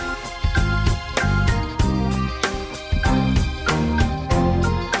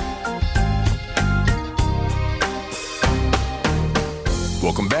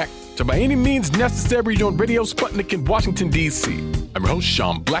 Welcome back to By Any Means Necessary on Radio Sputnik in Washington, D.C. I'm your host,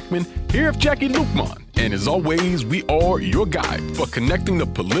 Sean Blackmon, here with Jacquie Luqman. And as always, we are your guide for connecting the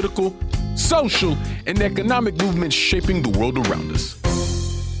political, social, and economic movements shaping the world around us.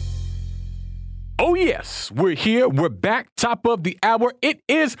 Oh, yes, we're here. We're back. Top of the hour. It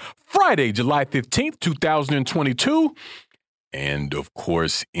is Friday, July 15th, 2022. And, of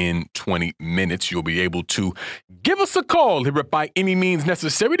course, in 20 minutes, you'll be able to give us a call here at By Any Means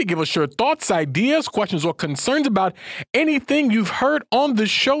Necessary to give us your thoughts, ideas, questions, or concerns about anything you've heard on the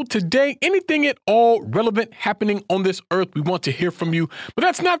show today, anything at all relevant happening on this earth. We want to hear from you. But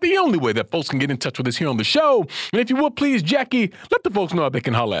that's not the only way that folks can get in touch with us here on the show. And if you will, please, Jacquie, let the folks know how they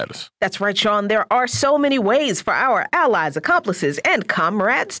can holler at us. That's right, Sean. There are so many ways for our allies, accomplices, and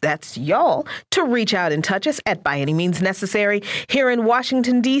comrades, that's y'all, to reach out and touch us at By Any Means Necessary. Here in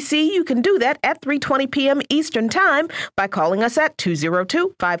Washington, D.C., you can do that at 3:20 p.m. Eastern Time by calling us at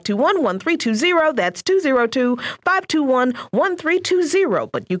 202-521-1320. That's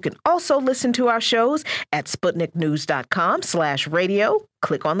 202-521-1320. But you can also listen to our shows at SputnikNews.com/radio.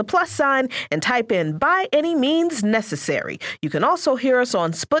 Click on the plus sign and type in By Any Means Necessary. You can also hear us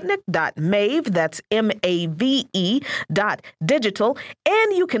on Sputnik.mave, that's MAVE.digital,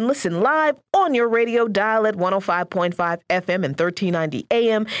 and you can listen live on your radio dial at 105.5 FM and 1390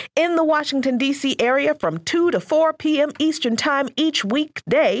 AM in the Washington, D.C. area from 2 to 4 p.m. Eastern Time each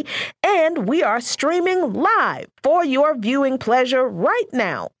weekday. And we are streaming live for your viewing pleasure right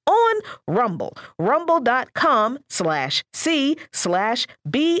now on Rumble,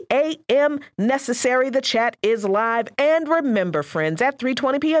 rumble.com/C/BAM necessary. The chat is live. And remember, friends, at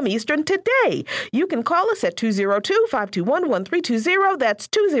 3:20 p.m. Eastern today, you can call us at 202-521-1320. That's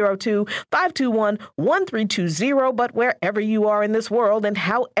 202-521-1320. But wherever you are in this world and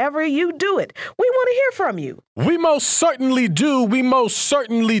however you do it, we want to hear from you. We most certainly do. We most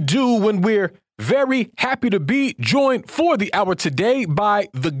certainly do, when we're very happy to be joined for the hour today by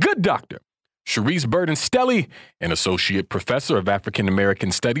the good doctor, Charisse Burden-Stelly, an associate professor of African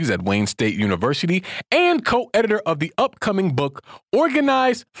American Studies at Wayne State University and co-editor of the upcoming book,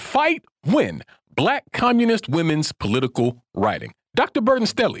 Organize, Fight, Win, Black Communist Women's Political Writing. Dr.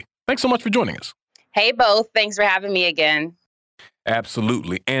 Burden-Stelly, thanks so much for joining us. Hey, both. Thanks for having me again.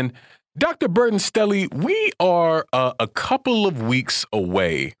 Absolutely. And Dr. Burden-Stelly, we are a couple of weeks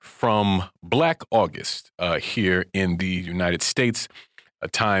away from Black August here in the United States, a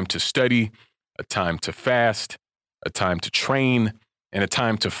time to study, a time to fast, a time to train, and a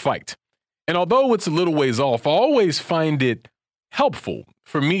time to fight. And although it's a little ways off, I always find it helpful,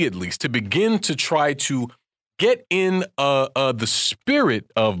 for me at least, to begin to try to get in the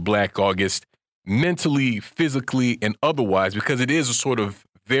spirit of Black August mentally, physically, and otherwise, because it is a sort of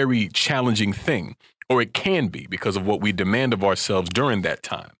very challenging thing, or it can be because of what we demand of ourselves during that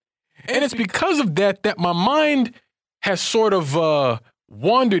time. And it's because of that my mind has sort of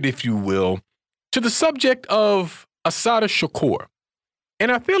wandered, if you will, to the subject of Assata Shakur.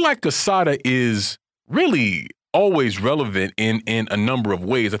 And I feel like Assata is really always relevant in a number of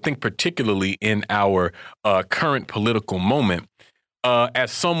ways. I think particularly in our current political moment,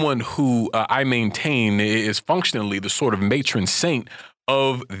 as someone who I maintain is functionally the sort of matron saint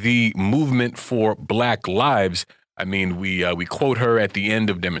of the movement for Black lives. I mean, we quote her at the end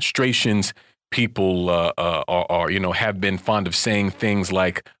of demonstrations. People have been fond of saying things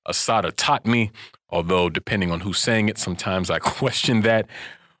like Assata taught me, although depending on who's saying it, sometimes I question that.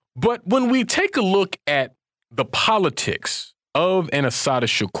 But when we take a look at the politics of an Assata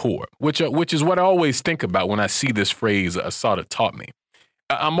Shakur, which is what I always think about when I see this phrase, Assata taught me,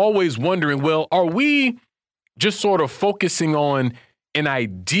 I'm always wondering, well, are we just sort of focusing on an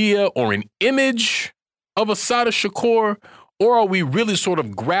idea or an image of Assata Shakur, or are we really sort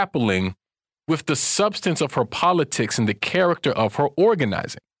of grappling with the substance of her politics and the character of her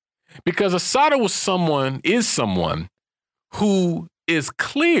organizing? Because Assata is someone who is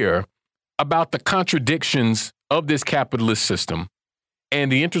clear about the contradictions of this capitalist system and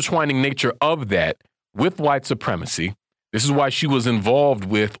the intertwining nature of that with white supremacy. This is why she was involved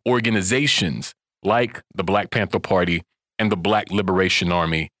with organizations like the Black Panther Party and the Black Liberation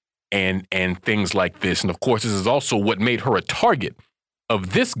Army and things like this. And of course, this is also what made her a target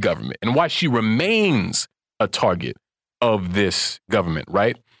of this government and why she remains a target of this government,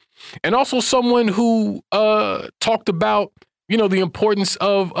 right? And also someone who talked about, the importance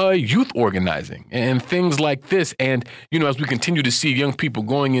of youth organizing and things like this. And, as we continue to see young people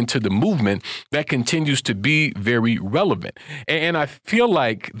going into the movement, that continues to be very relevant. And I feel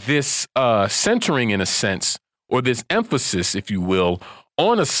like this centering, in a sense, or this emphasis, if you will,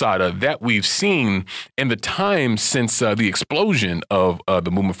 on Assata that we've seen in the time since the explosion of the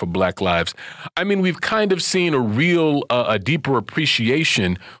movement for Black lives, I mean, we've kind of seen a deeper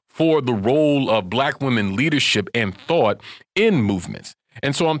appreciation for the role of Black women leadership and thought in movements.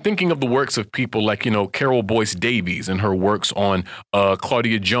 And so I'm thinking of the works of people like, Carol Boyce Davies and her works on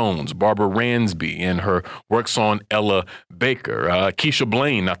Claudia Jones, Barbara Ransby and her works on Ella Baker. Keisha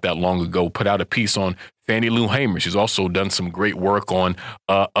Blaine, not that long ago, put out a piece on Fannie Lou Hamer. She's also done some great work on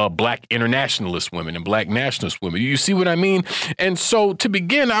Black internationalist women and Black nationalist women. You see what I mean? And so to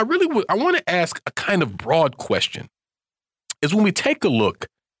begin, I want to ask a kind of broad question. Is when we take a look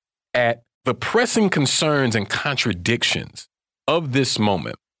at the pressing concerns and contradictions of this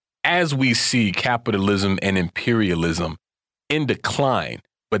moment, as we see capitalism and imperialism in decline,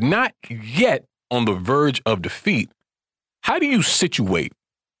 but not yet on the verge of defeat, how do you situate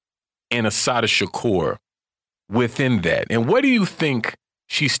an Assata Shakur within that? And what do you think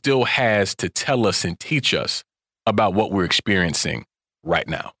she still has to tell us and teach us about what we're experiencing right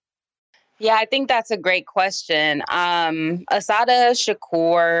now? Yeah, I think that's a great question. Assata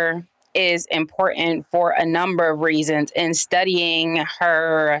Shakur is important for a number of reasons. In studying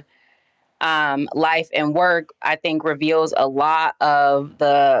her life and work, I think reveals a lot of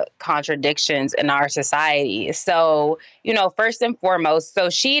the contradictions in our society. So, first and foremost, so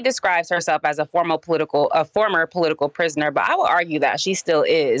she describes herself as a former political prisoner, but I would argue that she still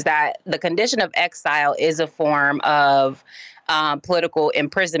is, that the condition of exile is a form of political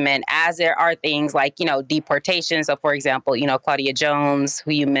imprisonment, as there are things like, deportation. So, for example, Claudia Jones,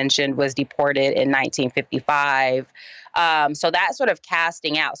 who you mentioned, was deported in 1955. So that sort of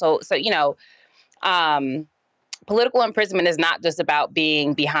casting out. So political imprisonment is not just about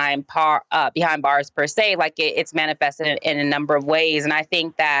being behind bars per se. Like it's manifested in a number of ways. And I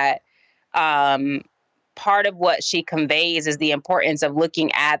think that part of what she conveys is the importance of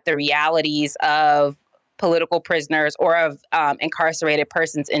looking at the realities of political prisoners or of incarcerated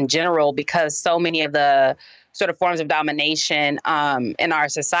persons in general, because so many of the sort of forms of domination in our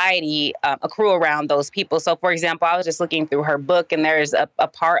society accrue around those people. So, for example, I was just looking through her book, and there's a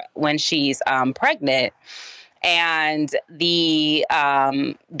part when she's pregnant, and the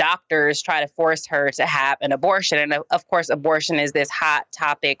doctors try to force her to have an abortion. And of course, abortion is this hot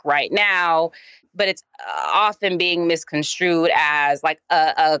topic right now, but it's often being misconstrued as like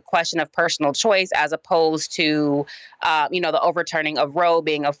a question of personal choice, as opposed to, the overturning of Roe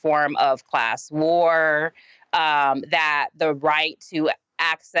being a form of class war, that the right to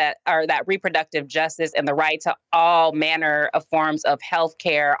access or that reproductive justice and the right to all manner of forms of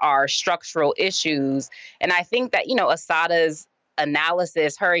healthcare are structural issues. And I think that, Assata's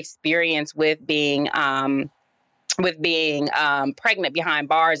analysis, her experience with being pregnant behind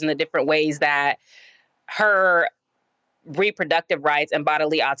bars and the different ways that her reproductive rights and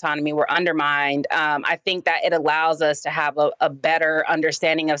bodily autonomy were undermined, I think that it allows us to have a better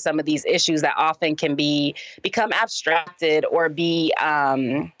understanding of some of these issues that often can become abstracted or be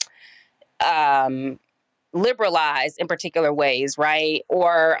liberalized in particular ways, right?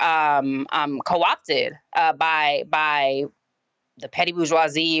 Or co-opted by the petty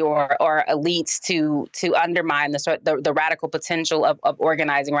bourgeoisie or elites to undermine the radical potential of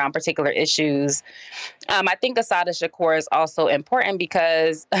organizing around particular issues. I think Assata Shakur is also important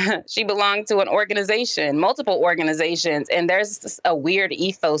because she belonged to an organization, multiple organizations, and there's a weird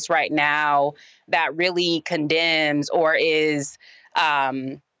ethos right now that really condemns or is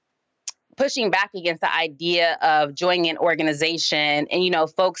pushing back against the idea of joining an organization. And,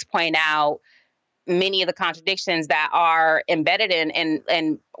 folks point out many of the contradictions that are embedded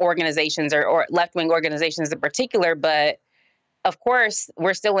in organizations or left-wing organizations in particular. But of course,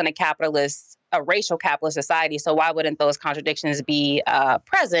 we're still in a racial capitalist society. So why wouldn't those contradictions be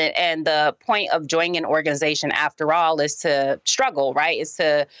present? And the point of joining an organization, after all, is to struggle, right? Is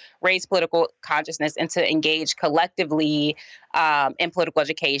to raise political consciousness and to engage collectively in political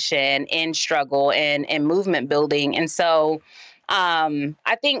education, in struggle, and in movement building. And so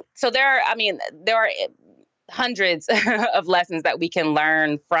I think there are hundreds of lessons that we can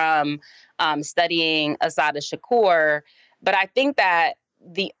learn from studying Assata Shakur. But I think that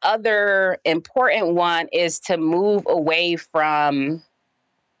the other important one is to move away from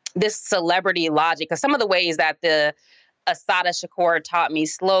this celebrity logic. Because some of the ways that the Assata Shakur taught me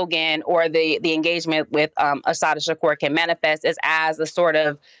slogan or the engagement with Assata Shakur can manifest is as a sort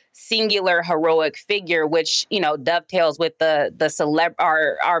of singular heroic figure, which, dovetails with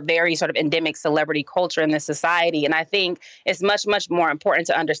our very sort of endemic celebrity culture in this society. And I think it's much, much more important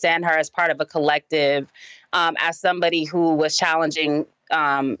to understand her as part of a collective, as somebody who was challenging,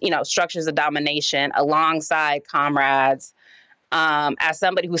 structures of domination alongside comrades, as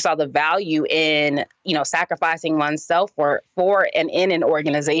somebody who saw the value in, sacrificing oneself for and in an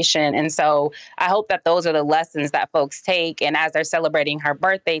organization. And so I hope that those are the lessons that folks take. And as they're celebrating her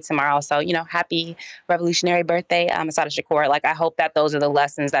birthday tomorrow, so, happy revolutionary birthday, Assata Shakur. I hope that those are the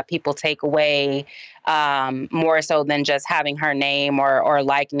lessons that people take away, more so than just having her name or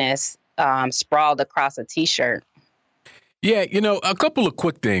likeness sprawled across a T-shirt. Yeah, a couple of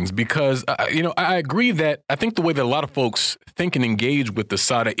quick things, because, I agree that I think the way that a lot of folks think and engage with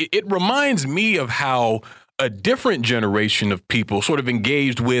Assata, it reminds me of how a different generation of people sort of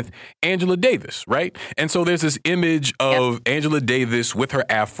engaged with Angela Davis, right? And so there's this image of Angela Davis with her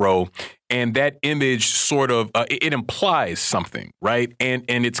afro, and that image sort of, it implies something, right? And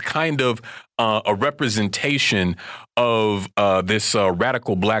it's kind of a representation of this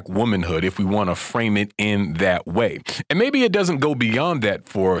radical Black womanhood, if we want to frame it in that way. And maybe it doesn't go beyond that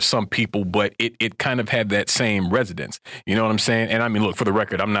for some people, but it kind of had that same resonance. You know what I'm saying? And I mean, look, for the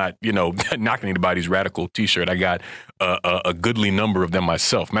record, I'm not, knocking anybody's radical T-shirt. I got a goodly number of them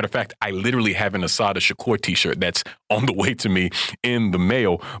myself. Matter of fact, I literally have an Assata Shakur T-shirt that's on the way to me in the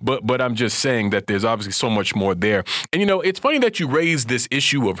mail. But I'm just saying that there's obviously so much more there. And, it's funny that you raised this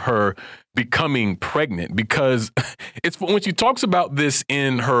issue of her becoming pregnant, because it's when she talks about this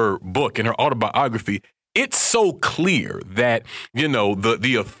in her book, in her autobiography, it's so clear that,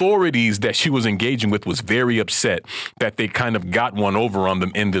 the authorities that she was engaging with was very upset that they kind of got one over on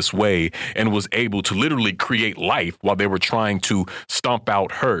them in this way and was able to literally create life while they were trying to stomp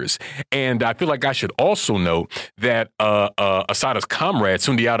out hers. And I feel like I should also note that Assata's comrade,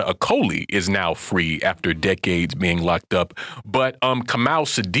 Sundiata Acoli, is now free after decades being locked up. But Kamal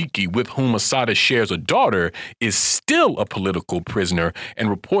Siddiqui, with whom Assata shares a daughter, is still a political prisoner. And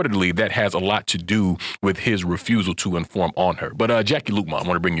reportedly, that has a lot to do with his refusal to inform on her. But Jacquie Luqman, I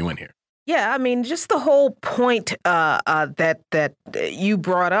want to bring you in here. Yeah, I mean, just the whole point that you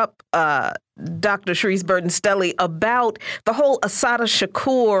brought up, Dr. Charisse Burden-Stelly, about the whole Assata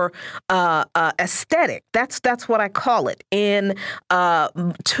Shakur aesthetic. That's what I call it. In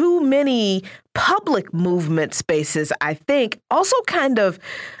too many public movement spaces, I think, also kind of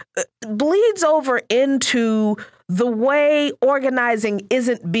bleeds over into the way organizing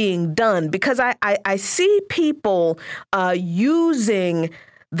isn't being done, because I see people using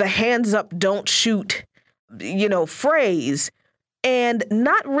the hands up, don't shoot, phrase and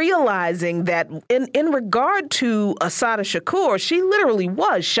not realizing that in regard to Assata Shakur, she literally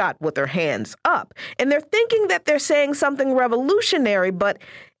was shot with her hands up. And they're thinking that they're saying something revolutionary, but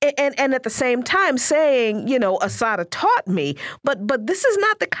and at the same time saying, you know, Assata taught me, but this is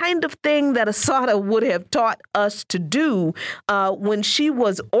not the kind of thing that Assata would have taught us to do when she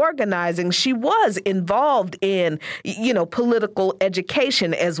was organizing. She was involved in, you know, political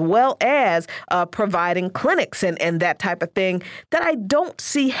education as well as providing clinics and that type of thing that I don't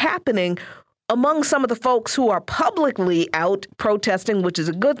see happening among some of the folks who are publicly out protesting, which is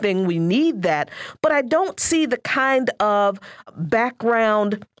a good thing. We need that. But I don't see the kind of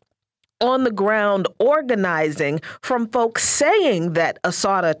background on the ground organizing from folks saying that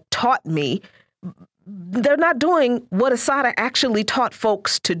Assata taught me. They're not doing what Assata actually taught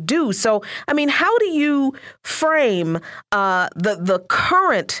folks to do. So, I mean, how do you frame the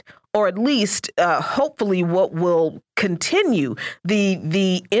current, or at least hopefully what will continue,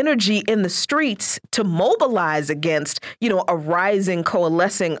 the energy in the streets to mobilize against, you know, a rising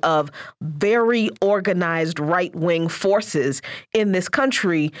coalescing of very organized right-wing forces in this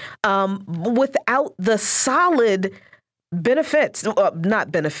country without the solid benefits,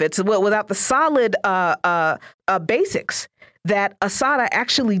 not benefits, without the solid basics that Assata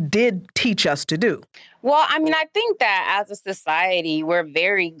actually did teach us to do? Well, I mean, I think that as a society, we're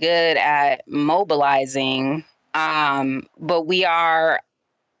very good at mobilizing, but we are,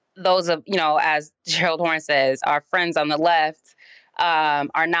 those of, you know, as Gerald Horne says, our friends on the left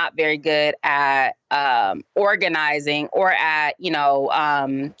are not very good at organizing or at, you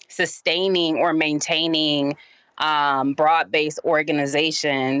know, sustaining or maintaining broad-based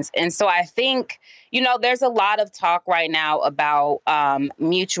organizations. And so I think, you know, there's a lot of talk right now about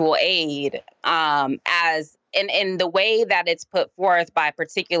mutual aid as in the way that it's put forth by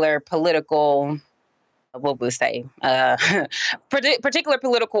particular political, what would we say, particular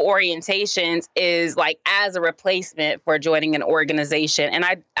political orientations is like as a replacement for joining an organization. And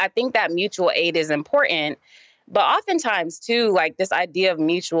I think that mutual aid is important, but oftentimes too, like this idea of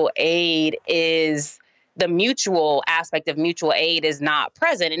mutual aid is, the mutual aspect of mutual aid is not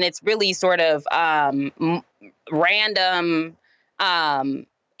present. And it's really sort of random.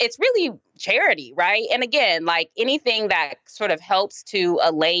 It's really charity, right? And again, like anything that sort of helps to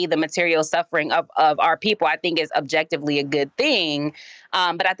allay the material suffering of our people, I think is objectively a good thing.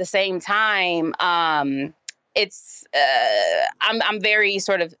 But at the same time, it's I'm very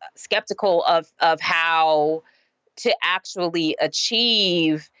sort of skeptical of how to actually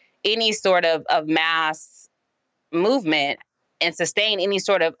achieve any sort of mass movement and sustain any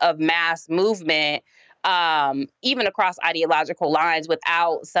sort of mass movement, even across ideological lines,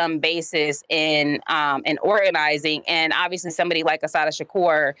 without some basis in organizing. And obviously somebody like Assata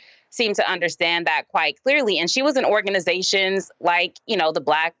Shakur seemed to understand that quite clearly. And she was in organizations like, you know, the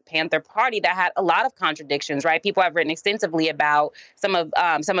Black Panther Party that had a lot of contradictions, right? People have written extensively about some of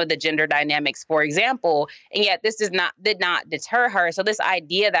the gender dynamics, for example, and yet this did not deter her. So this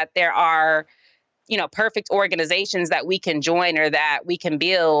idea that there are, you know, perfect organizations that we can join or that we can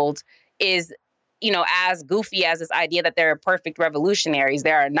build is, you know, as goofy as this idea that there are perfect revolutionaries.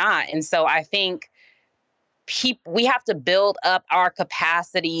 There are not. And so I think we have to build up our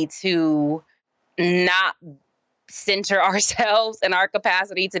capacity to not center ourselves and our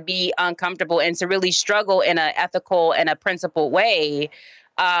capacity to be uncomfortable and to really struggle in an ethical and a principled way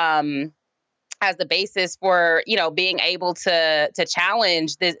as the basis for, you know, being able to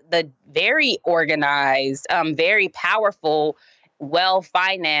challenge the very organized, very powerful,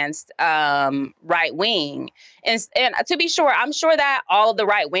 well-financed right wing. And to be sure, I'm sure that all of the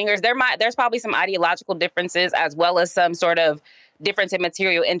right wingers, there's probably some ideological differences as well as some sort of difference in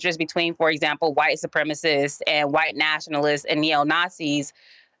material interest between, for example, white supremacists and white nationalists and neo-Nazis.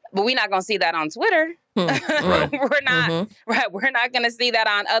 But we're not going to see that on Twitter. Right. We're not right. We're not going to see that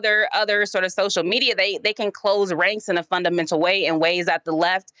on other sort of social media. They can close ranks in a fundamental way, in ways that the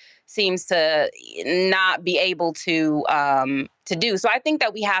left seems to not be able to do. So I think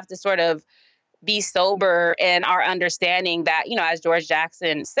that we have to sort of be sober in our understanding that, you know, as George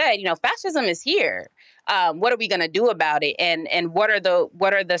Jackson said, you know, fascism is here. What are we going to do about it? And what are the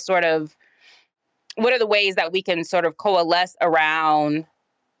ways that we can sort of coalesce around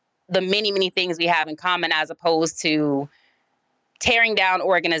the many, many things we have in common, as opposed to tearing down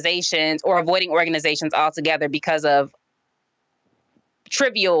organizations or avoiding organizations altogether because of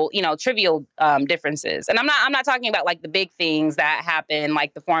trivial differences. And I'm not talking about like the big things that happen,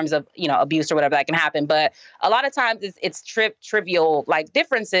 like the forms of, you know, abuse or whatever that can happen. But a lot of times it's trivial like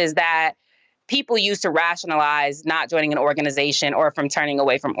differences that people use to rationalize not joining an organization or from turning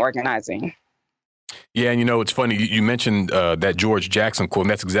away from organizing. Yeah, and it's funny. You mentioned that George Jackson quote,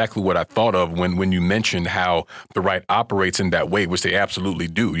 and that's exactly what I thought of when you mentioned how the right operates in that way, which they absolutely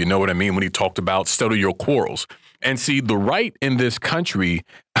do. You know what I mean? When he talked about settle your quarrels. And see, the right in this country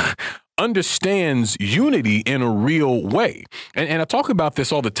understands unity in a real way. And I talk about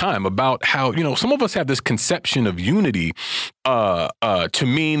this all the time about how, some of us have this conception of unity to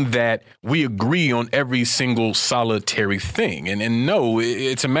mean that we agree on every single solitary thing. And no,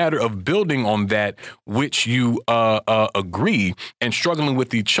 it's a matter of building on that which you agree and struggling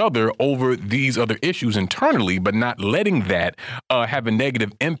with each other over these other issues internally, but not letting that have a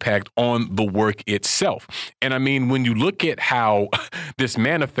negative impact on the work itself. And I mean, when you look at how this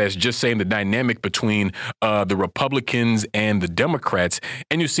manifests, just saying the dynamic between the Republicans and the Democrats,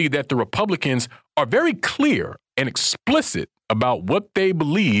 and you see that the Republicans are very clear and explicit about what they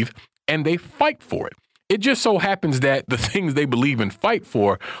believe, and they fight for it. It just so happens that the things they believe and fight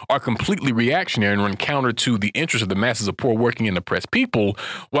for are completely reactionary and run counter to the interests of the masses of poor, working, and oppressed people,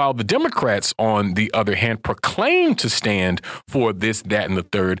 while the Democrats, on the other hand, proclaim to stand for this, that, and the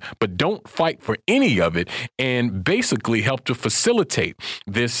third, but don't fight for any of it and basically help to facilitate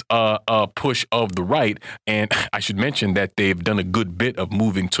this push of the right. And I should mention that they've done a good bit of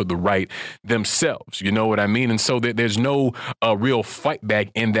moving to the right themselves. You know what I mean? And so there's no real fight back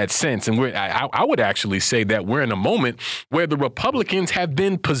in that sense. And I would actually say that we're in a moment where the Republicans have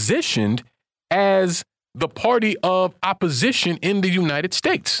been positioned as the party of opposition in the United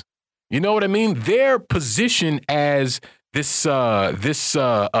States. You know what I mean? They're positioned as this a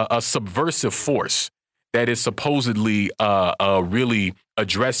subversive force that is supposedly really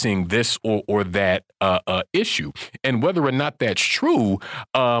addressing this or that issue. And whether or not that's true,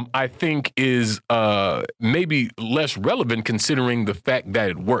 I think is maybe less relevant considering the fact that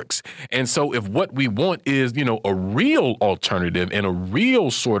it works. And so if what we want is, a real alternative and a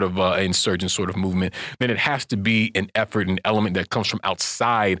real sort of insurgent sort of movement, then it has to be an effort, an element that comes from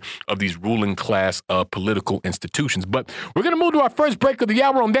outside of these ruling class political institutions. But we're going to move to our first break of the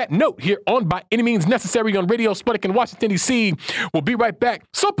hour on that note here on By Any Means Necessary on Radio Sputnik in Washington, D.C. We'll be right back.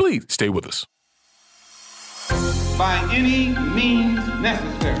 So please stay with us. By any means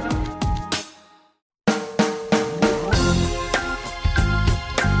necessary.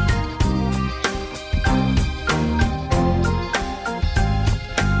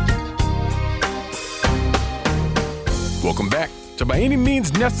 Welcome back to By Any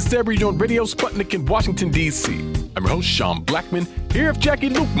Means Necessary on Radio Sputnik in Washington, D.C. I'm your host, Sean Blackmon, here with Jacquie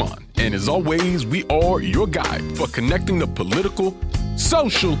Luqman. And as always, we are your guide for connecting the political,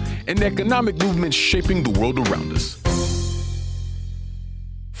 social, and economic movements shaping the world around us.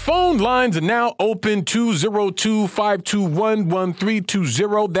 Phone lines are now open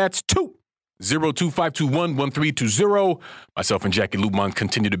 202-521-1320. That's 202-521-1320. Myself and Jacquie Luqman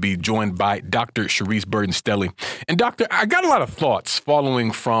continue to be joined by Dr. Charisse Burden-Stelly. And Doctor, I got a lot of thoughts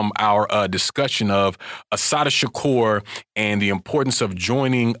following from our discussion of Assata Shakur and the importance of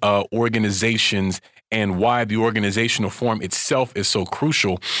joining organizations and why the organizational form itself is so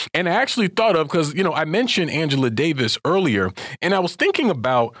crucial. And I actually thought of, because, I mentioned Angela Davis earlier, and I was thinking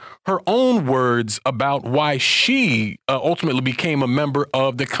about her own words about why she ultimately became a member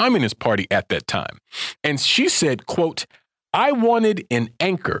of the Communist Party at that time. And she said, quote, "I wanted an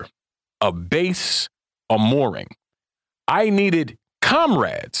anchor, a base, a mooring. I needed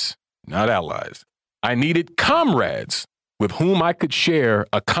comrades, not allies. I needed comrades with whom I could share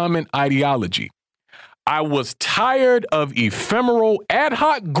a common ideology. I was tired of ephemeral ad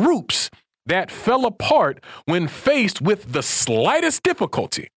hoc groups that fell apart when faced with the slightest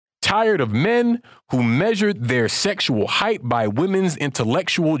difficulty. Tired of men who measured their sexual height by women's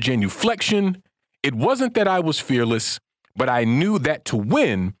intellectual genuflection. It wasn't that I was fearless, but I knew that to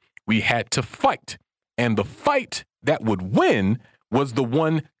win, we had to fight. And the fight that would win was the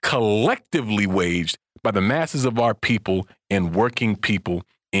one collectively waged by the masses of our people and working people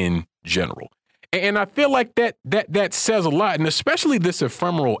in general." And I feel like that says a lot, and especially this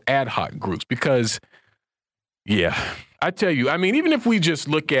ephemeral ad hoc groups, because, yeah, I tell you, I mean, even if we just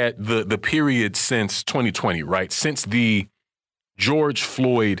look at the period since 2020, right, since the George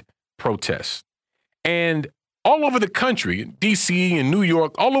Floyd protests, and all over the country, D.C. and New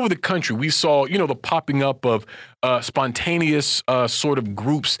York, all over the country, we saw, the popping up of spontaneous sort of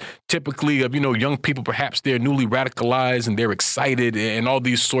groups, typically of, young people, perhaps they're newly radicalized and they're excited and all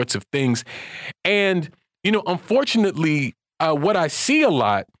these sorts of things. And, unfortunately, what I see a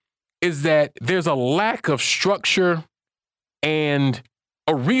lot is that there's a lack of structure and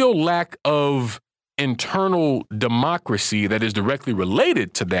a real lack of internal democracy that is directly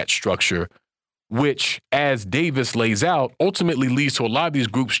related to that structure which, as Davis lays out, ultimately leads to a lot of these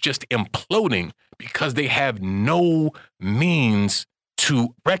groups just imploding because they have no means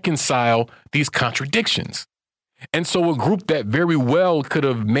to reconcile these contradictions. And so a group that very well could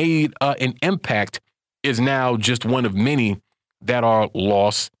have made an impact is now just one of many that are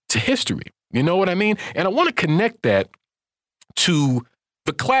lost to history. You know what I mean? And I want to connect that to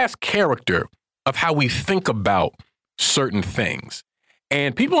the class character of how we think about certain things.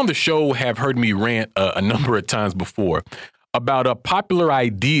 And people on the show have heard me rant a number of times before about popular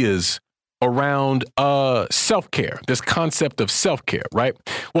ideas around self-care, this concept of self-care, right?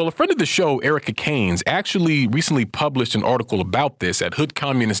 Well, a friend of the show, Erica Keynes, actually recently published an article about this at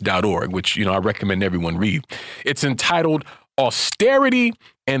hoodcommunist.org, which, I recommend everyone read. It's entitled Austerity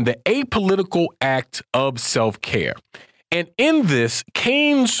and the Apolitical Act of Self-Care. And in this,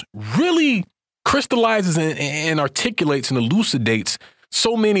 Keynes really crystallizes and articulates and elucidates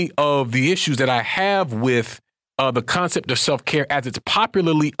so many of the issues that I have with the concept of self-care as it's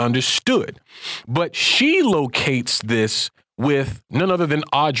popularly understood. But she locates this with none other than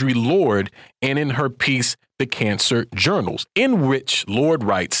Audre Lorde, and in her piece, The Cancer Journals, in which Lorde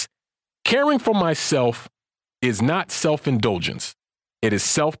writes, "Caring for myself is not self-indulgence. It is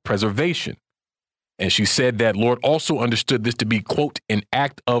self-preservation." And she said that Lorde also understood this to be, quote, an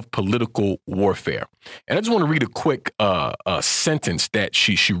act of political warfare. And I just want to read a quick sentence that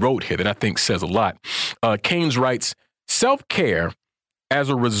she wrote here that I think says a lot. Keynes writes, "Self-care, as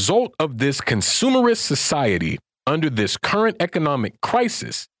a result of this consumerist society under this current economic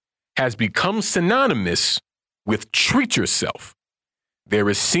crisis, has become synonymous with treat yourself. There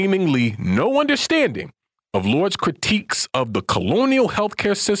is seemingly no understanding of Lorde's critiques of the colonial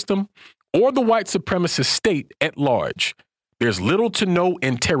healthcare system or the white supremacist state at large. There's little to no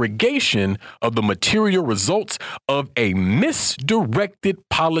interrogation of the material results of a misdirected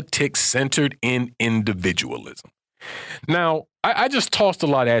politics centered in individualism." Now, I just tossed a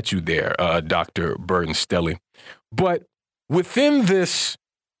lot at you there, Dr. Burden-Stelly, but within this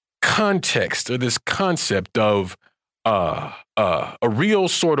context or this concept of a real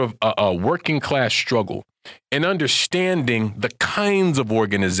sort of a working class struggle, and understanding the kinds of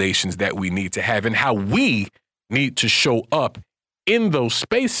organizations that we need to have and how we need to show up in those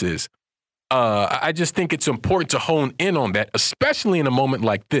spaces, I just think it's important to hone in on that, especially in a moment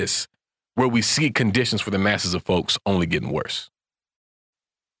like this, where we see conditions for the masses of folks only getting worse.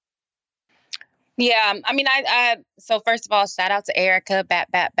 Yeah, I mean, so first of all, shout out to Erica, bap.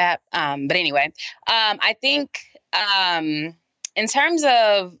 But anyway, I think in terms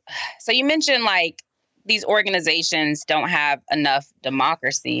of, so you mentioned like, these organizations don't have enough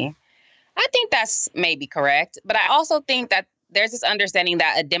democracy. I think that's maybe correct. But I also think that there's this understanding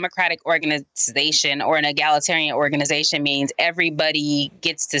that a democratic organization or an egalitarian organization means everybody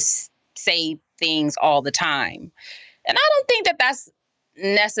gets to say things all the time. And I don't think that that's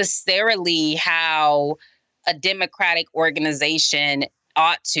necessarily how a democratic organization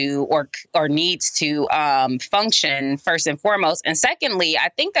ought to or needs to function, first and foremost. And secondly, I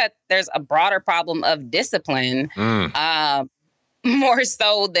think that there's a broader problem of discipline, more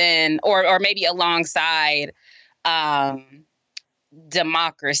so than or maybe alongside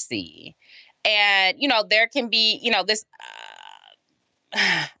democracy. And, there can be, this.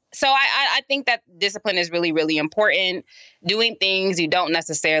 So I think that discipline is really, really important. Doing things you don't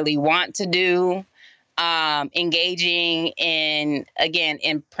necessarily want to do. Engaging in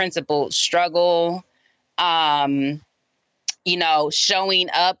principled struggle, showing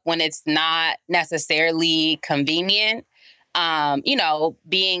up when it's not necessarily convenient,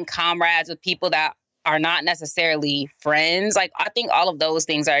 being comrades with people that are not necessarily friends. Like, I think all of those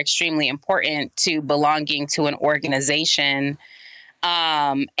things are extremely important to belonging to an organization.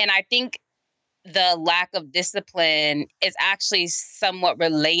 And I think the lack of discipline is actually somewhat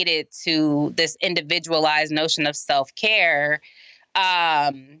related to this individualized notion of self-care,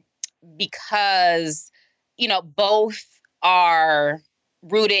 because, both are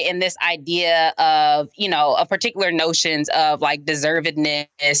rooted in this idea of, of particular notions of like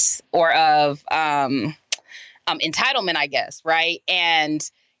deservedness or of entitlement, I guess, right? And,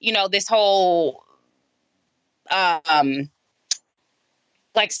 this whole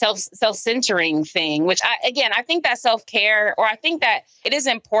like self-centering thing, which I think that self-care, or I think that it is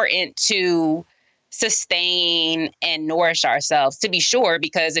important to sustain and nourish ourselves, to be sure,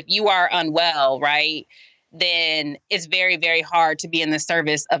 because if you are unwell, right, then it's very, very hard to be in the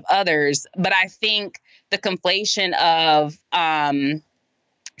service of others. But I think the conflation of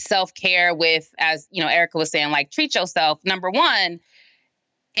self-care with, as Erica was saying, like treat yourself. Number one,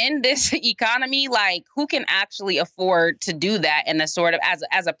 in this economy, like, who can actually afford to do that in a sort of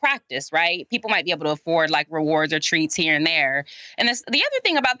as a practice, right? People might be able to afford like rewards or treats here and there. And the other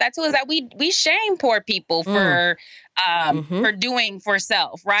thing about that too is that we shame poor people for doing for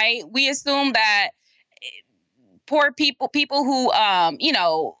self, right? We assume that poor people who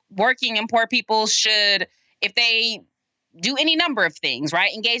working and poor people should, if they do any number of things,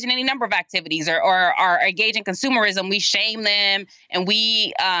 right? Engage in any number of activities or are engage in consumerism, we shame them and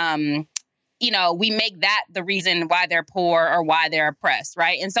we make that the reason why they're poor or why they're oppressed,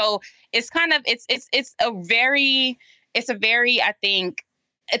 right? And so it's kind of it's a very I think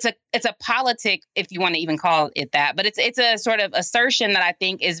it's a politic, if you want to even call it that, but it's a sort of assertion that I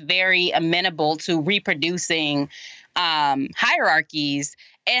think is very amenable to reproducing hierarchies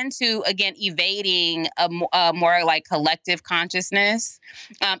and to, again, evading a more like collective consciousness,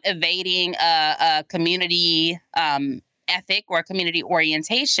 evading a community ethic or community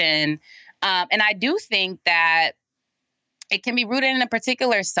orientation. And I do think that it can be rooted in a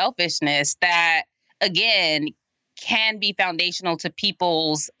particular selfishness that, again, can be foundational to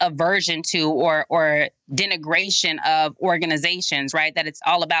people's aversion to or denigration of organizations, right? That it's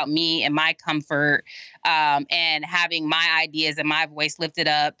all about me and my comfort and having my ideas and my voice lifted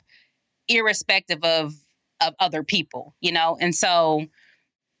up, irrespective of other people, And so,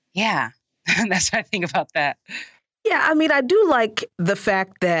 yeah, that's what I think about that. Yeah, I mean, I do like the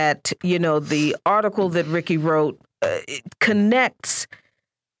fact that, the article that Ricky wrote it connects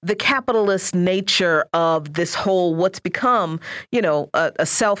the capitalist nature of this whole what's become, the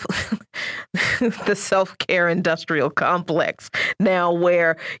self-care industrial complex now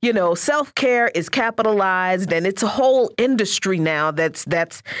where, self-care is capitalized and it's a whole industry now that's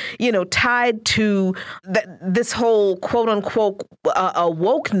tied to this whole quote unquote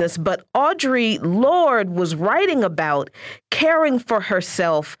wokeness. But Audre Lorde was writing about caring for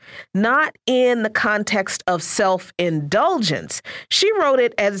herself, not in the context of self-indulgence. She wrote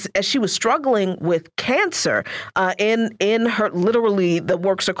it as she was struggling with cancer in her, literally the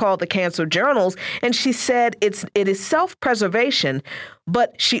works are called the Cancer Journals. And she said it is self-preservation,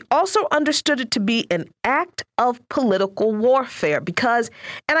 but she also understood it to be an act of political warfare and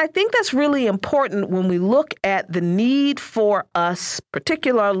I think that's really important when we look at the need for us,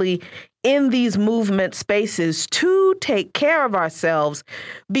 particularly in these movement spaces, to take care of ourselves,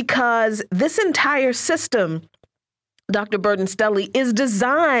 because this entire system, Dr. Burden-Stelly, is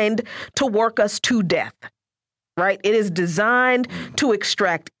designed to work us to death, right? It is designed to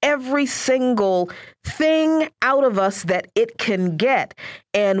extract every single thing out of us that it can get.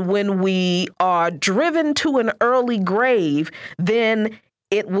 And when we are driven to an early grave, then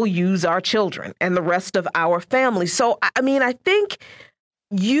it will use our children and the rest of our family. So, I mean, I think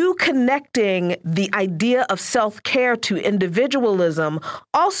you connecting the idea of self-care to individualism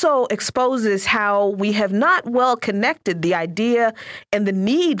also exposes how we have not well connected the idea and the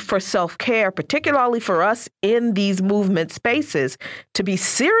need for self-care, particularly for us in these movement spaces, to be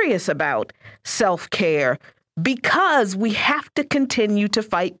serious about self-care, because we have to continue to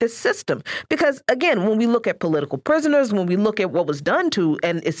fight this system. Because, again, when we look at political prisoners, when we look at what was done to,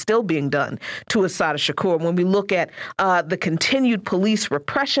 and is still being done to Assata Shakur, when we look at the continued police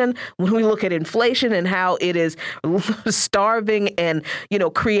repression, when we look at inflation and how it is starving and,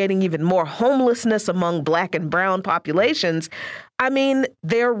 creating even more homelessness among Black and brown populations, I mean,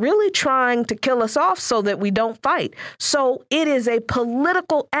 they're really trying to kill us off so that we don't fight. So it is a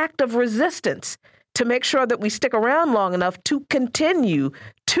political act of resistance to make sure that we stick around long enough to continue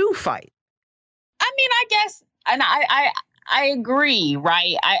to fight. I mean, I guess, and I agree,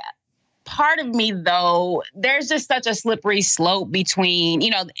 right? Part of me, though, there's just such a slippery slope between,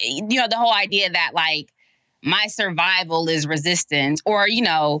 the whole idea that, like, my survival is resistance, or,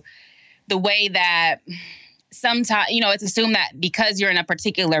 the way that sometimes, it's assumed that because you're in a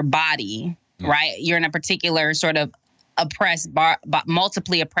particular body, right? You're in a particular sort of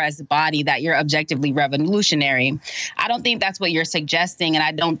multiply oppressed body, that you're objectively revolutionary. I don't think that's what you're suggesting, and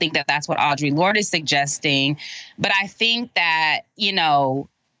I don't think that that's what Audre Lorde is suggesting. But I think that,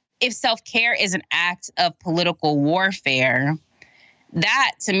 if self-care is an act of political warfare,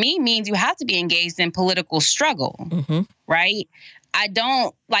 that to me means you have to be engaged in political struggle, right? I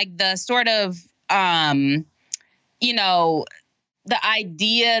don't like the sort of, the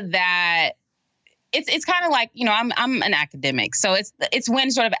idea that it's kind of like, I'm an academic. So it's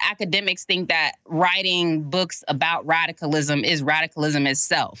when sort of academics think that writing books about radicalism is radicalism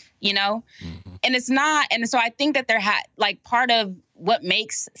itself, and it's not. And so I think that part of what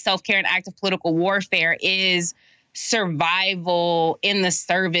makes self-care an act of political warfare is survival in the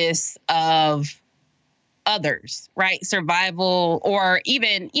service of others, right? Survival, or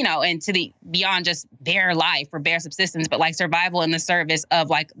even, and to the beyond just bare life or bare subsistence, but like survival in the service of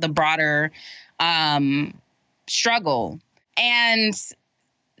like the broader struggle. And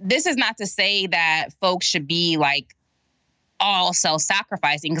this is not to say that folks should be like all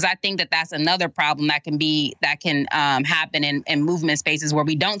self-sacrificing, because I think that that's another problem that can happen in movement spaces where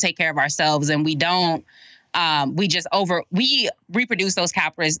we don't take care of ourselves and we don't we reproduce those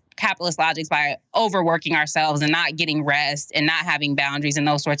capitalist logics by overworking ourselves and not getting rest and not having boundaries and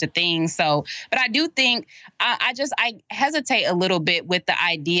those sorts of things. So, but I do think I hesitate a little bit with the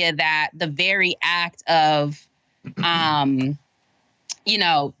idea that the very act of,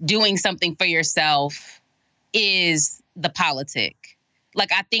 doing something for yourself is the politic.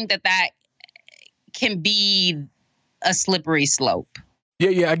 Like, I think that can be a slippery slope.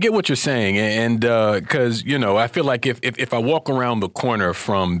 Yeah, I get what you're saying, and because I feel like if I walk around the corner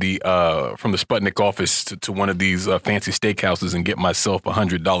from the Sputnik office to one of these fancy steakhouses and get myself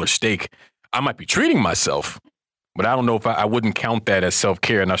 $100 steak, I might be treating myself, but I don't know if I wouldn't count that as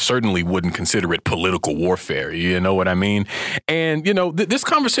self-care, and I certainly wouldn't consider it political warfare. You know what I mean? And this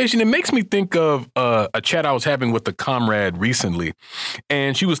conversation, it makes me think of a chat I was having with a comrade recently,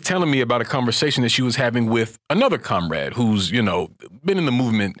 and she was telling me about a conversation that she was having with another comrade who's been in the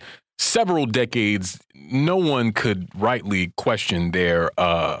movement several decades. No one could rightly question their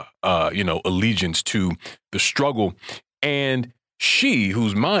allegiance to the struggle, and she,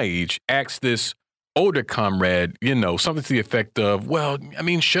 who's my age, asked this older comrade, something to the effect of, well, I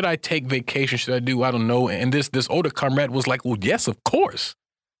mean, should I take vacation? Should I do? I don't know. And this older comrade was like, well, yes, of course.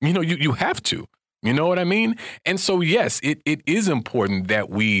 You have to. You know what I mean? And so, yes, it is important that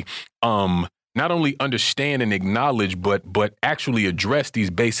we not only understand and acknowledge, but actually address these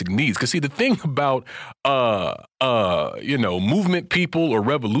basic needs. Because see, the thing about movement people or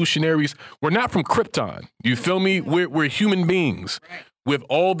revolutionaries, we're not from Krypton. You feel me? We're human beings with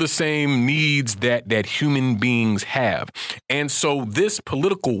all the same needs that human beings have. And so this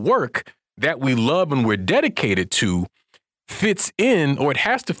political work that we love and we're dedicated to fits in, or it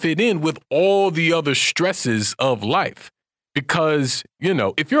has to fit in, with all the other stresses of life. Because,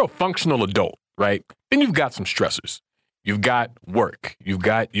 if you're a functional adult, right, then you've got some stressors. You've got work, you've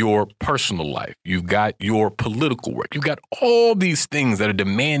got your personal life, you've got your political work, you've got all these things that are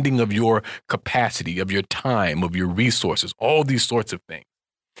demanding of your capacity, of your time, of your resources, all these sorts of things.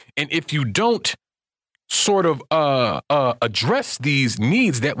 And if you don't sort of address these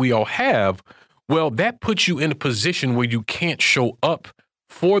needs that we all have, well, that puts you in a position where you can't show up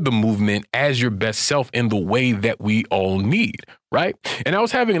for the movement as your best self in the way that we all need, right? And I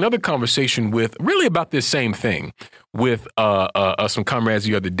was having another conversation really about this same thing with some comrades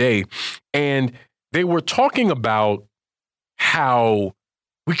the other day, and they were talking about how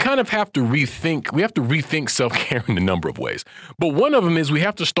we kind of have to rethink self-care in a number of ways. But one of them is we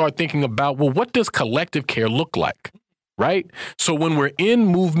have to start thinking about, well, what does collective care look like, right? So when we're in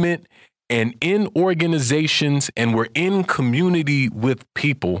movement and in organizations and we're in community with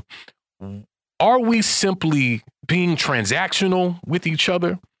people, are we simply being transactional with each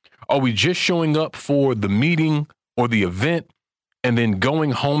other? Are we just showing up for the meeting or the event and then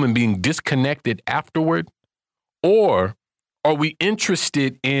going home and being disconnected afterward? Or are we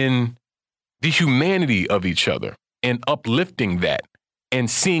interested in the humanity of each other and uplifting that and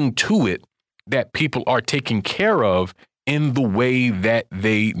seeing to it that people are taken care of in the way that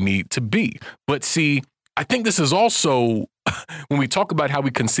they need to be? But see, I think this is also, when we talk about how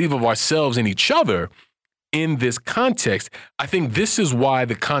we conceive of ourselves and each other in this context, I think this is why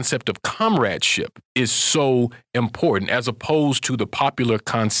the concept of comradeship is so important, as opposed to the popular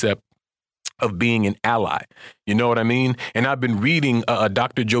concept of being an ally. You know what I mean? And I've been reading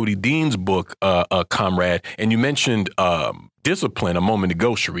Dr. Jody Dean's book, Comrade, and you mentioned discipline a moment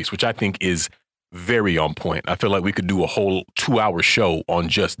ago, Charisse, which I think is very on point. I feel like we could do a whole 2-hour show on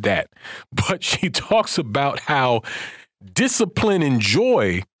just that. But she talks about how discipline and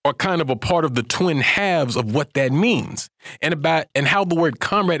joy are kind of a part of the twin halves of what that means, and how the word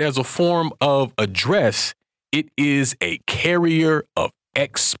comrade as a form of address, it is a carrier of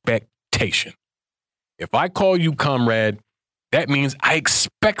expectation. If I call you comrade, that means I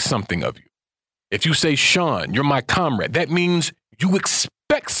expect something of you. If you say, Sean, you're my comrade, that means you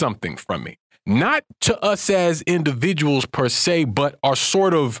expect something from me. Not to us as individuals per se, but our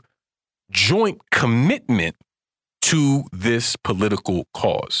sort of joint commitment to this political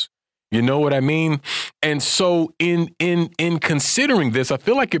cause. You know what I mean? And so in considering this, I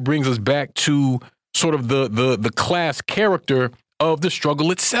feel like it brings us back to sort of the class character of the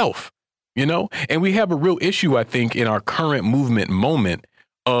struggle itself, And we have a real issue, I think, in our current movement moment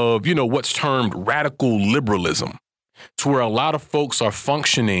of, what's termed radical liberalism, to where a lot of folks are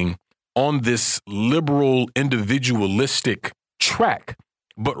functioning on this liberal individualistic track,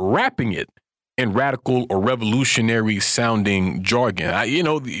 but wrapping it in radical or revolutionary sounding jargon.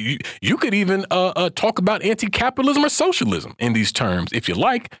 You could even talk about anti-capitalism or socialism in these terms if you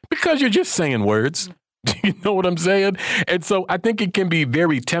like, because you're just saying words. You know what I'm saying? And so I think it can be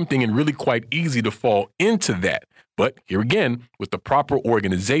very tempting and really quite easy to fall into that. But here again, with the proper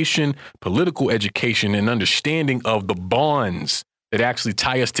organization, political education, and understanding of the bonds that actually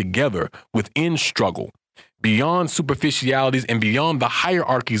tie us together within struggle, beyond superficialities and beyond the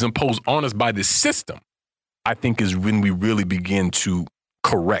hierarchies imposed on us by this system, I think is when we really begin to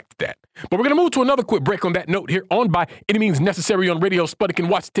correct that. But we're going to move to another quick break on that note here on By Any Means Necessary on Radio Sputnik in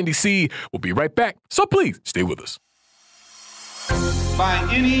Washington, D.C. We'll be right back. So please stay with us. By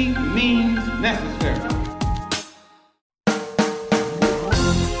any means necessary.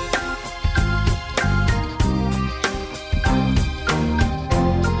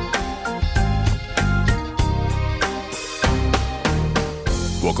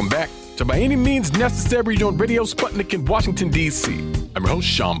 Welcome back to By Any Means Necessary on Radio Sputnik in Washington, D.C. I'm your host,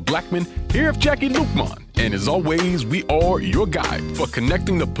 Sean Blackmon, here with Jacquie Luqman. And as always, we are your guide for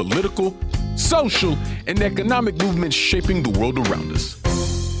connecting the political, social, and economic movements shaping the world around us.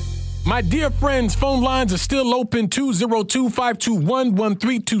 My dear friends, phone lines are still open,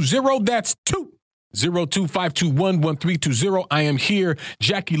 202-521-1320. That's 202-521-1320. I am here.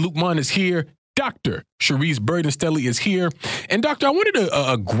 Jacquie Luqman is here. Dr. Charisse Burden-Stelly is here. And Doctor, I wanted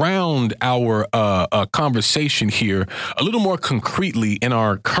to ground our conversation here a little more concretely in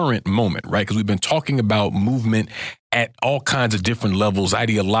our current moment, right? Because we've been talking about movement at all kinds of different levels,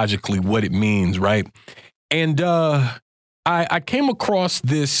 ideologically, what it means, right? And I came across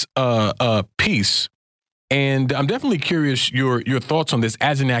this piece, and I'm definitely curious your thoughts on this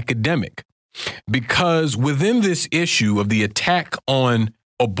as an academic, because within this issue of the attack on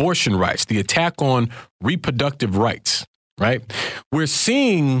abortion rights, the attack on reproductive rights, right? We're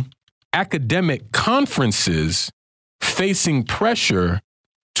seeing academic conferences facing pressure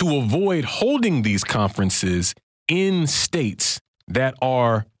to avoid holding these conferences in states that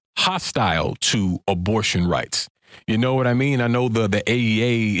are hostile to abortion rights. You know what I mean? I know the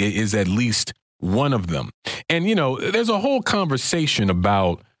AEA is at least one of them. And, there's a whole conversation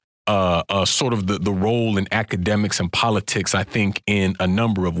about sort of the role in academics and politics, I think, in a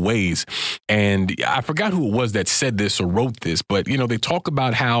number of ways. And I forgot who it was that said this or wrote this, but, they talk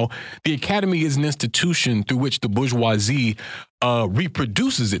about how the academy is an institution through which the bourgeoisie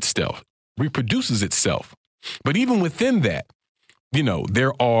reproduces itself. But even within that,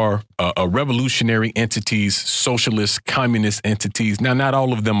 there are revolutionary entities, socialist, communist entities. Now, not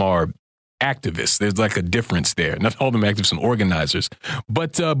all of them are activists. There's like a difference there. Not all of them activists and organizers,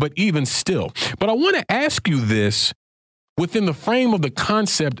 but even still. But I want to ask you this within the frame of the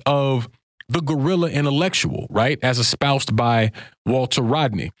concept of the guerrilla intellectual, right? As espoused by Walter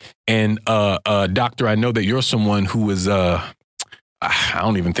Rodney. And Doctor, I know that you're someone who is I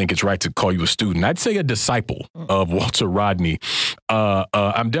don't even think it's right to call you a student. I'd say a disciple of Walter Rodney.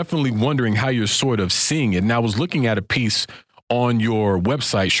 I'm definitely wondering how you're sort of seeing it. And I was looking at a piece on your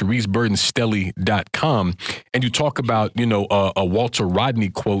website, CharisseBurden-Stelly.com, and you talk about, a Walter Rodney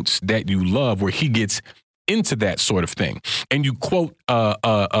quotes that you love, where he gets into that sort of thing. And you quote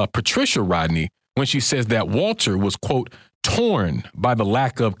Patricia Rodney when she says that Walter was, quote, torn by the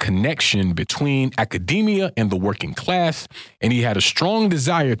lack of connection between academia and the working class, and he had a strong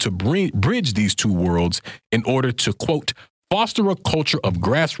desire to bridge these two worlds in order to, quote, foster a culture of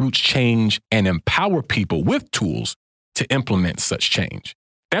grassroots change and empower people with tools to implement such change.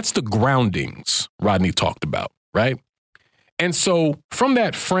 That's the groundings Rodney talked about, right? And so from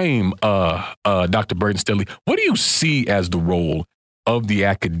that frame, Dr. Burden-Stelly, what do you see as the role of the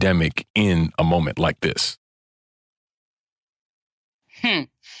academic in a moment like this?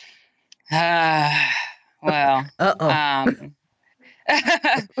 Well,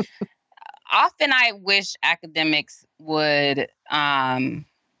 often I wish academics would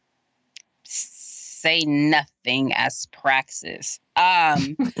say nothing as praxis. That's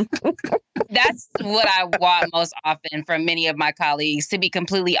what I want most often from many of my colleagues, to be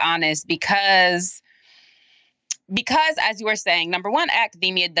completely honest, because as you were saying, number one,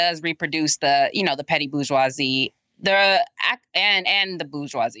 academia does reproduce the petty bourgeoisie, and the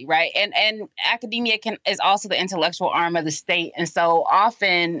bourgeoisie, right? And academia is also the intellectual arm of the state. And so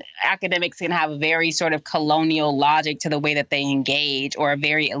often academics can have a very sort of colonial logic to the way that they engage, or a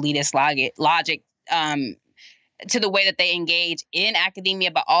very elitist logic to the way that they engage in academia,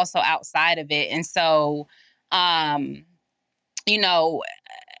 but also outside of it. And so you know,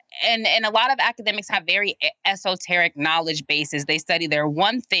 and a lot of academics have very esoteric knowledge bases. They study their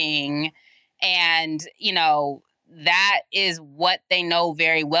one thing, and, you know, that is what they know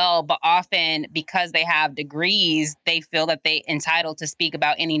very well. But often, because they have degrees, they feel that they're entitled to speak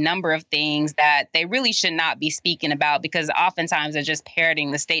about any number of things that they really should not be speaking about, because oftentimes they're just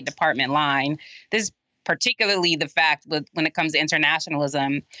parroting the State Department line. This is particularly the fact when it comes to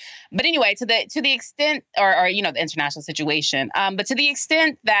internationalism. But anyway, to the extent, or you know, the international situation, but to the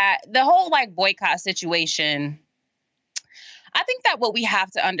extent that the whole like boycott situation, I think that what we have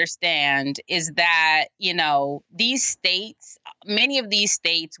to understand is that, you know, these states, many of these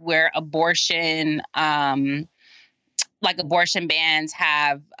states where abortion bans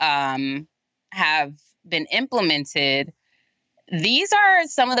have been implemented, these are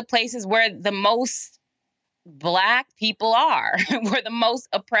some of the places where the most Black people are, where the most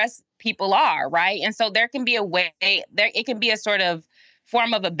oppressed people are, right? And so there can be a way, it can be a sort of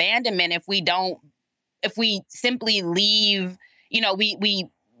form of abandonment if we simply leave, you know, we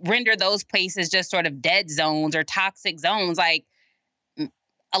render those places just sort of dead zones or toxic zones. Like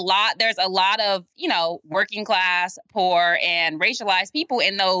there's a lot of, you know, working class, poor, and racialized people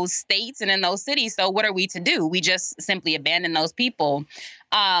in those states and in those cities. So what are we to do? We just simply abandon those people.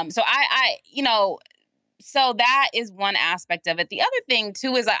 So that is one aspect of it. The other thing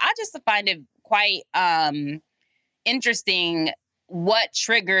too is I just find it quite interesting what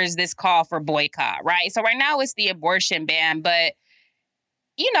triggers this call for boycott, right? So right now it's the abortion ban, but,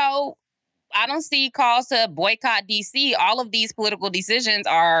 you know, I don't see calls to boycott DC. All of these political decisions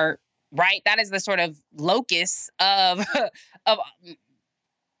are, right, that is the sort of locus of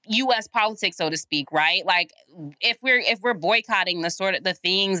U.S. politics, so to speak, right? Like if we're boycotting the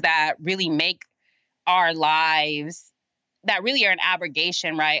things that really make our lives, that really are an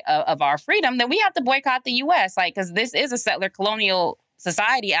abrogation, right, of our freedom, then we have to boycott the U.S., like, because this is a settler colonial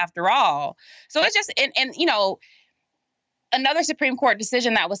society after all. So it's just, and you know, another Supreme Court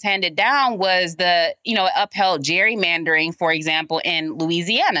decision that was handed down was upheld gerrymandering, for example, in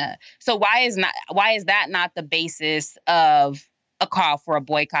Louisiana. So why is that not the basis of a call for a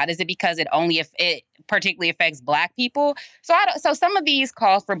boycott? Is it because it particularly affects Black people? So some of these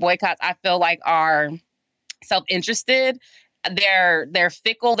calls for boycotts, I feel like, are self-interested. They're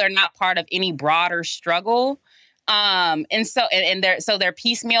fickle. They're not part of any broader struggle. And they're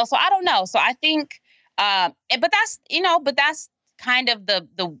piecemeal. So I don't know. So I think, but that's kind of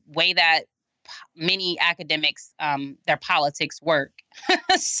the way that many academics, their politics work.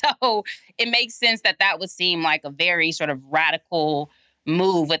 So it makes sense that would seem like a very sort of radical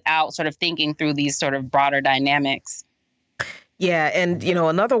move without sort of thinking through these sort of broader dynamics. Yeah, and, you know,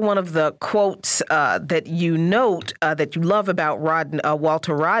 another one of the quotes that you note that you love about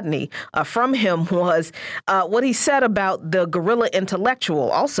Walter Rodney from him was what he said about the guerrilla intellectual,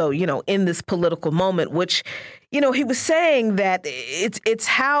 also, you know, in this political moment, which, you know, he was saying that it's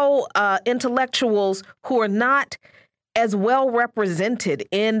how intellectuals who are not as well represented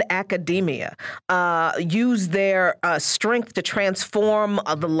in academia use their strength to transform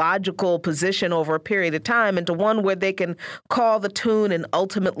the logical position over a period of time into one where they can call the tune and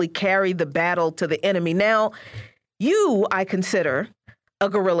ultimately carry the battle to the enemy. Now, I consider a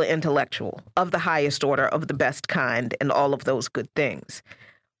guerrilla intellectual of the highest order, of the best kind, and all of those good things.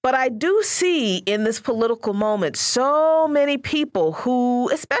 But I do see in this political moment so many people who,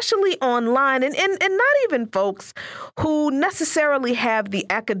 especially online, and not even folks who necessarily have the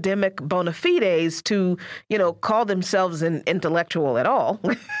academic bona fides to, you know, call themselves an intellectual at all,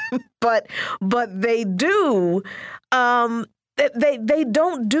 but they do. They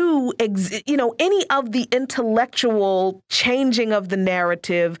don't do, any of the intellectual changing of the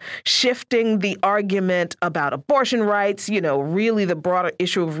narrative, shifting the argument about abortion rights, you know, really the broader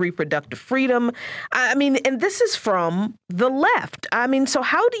issue of reproductive freedom. I mean, and this is from the left. I mean, so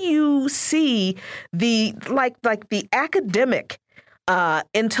how do you see the academic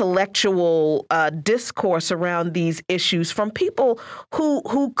intellectual discourse around these issues from people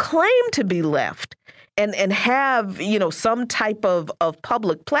who claim to be left and have, you know, some type of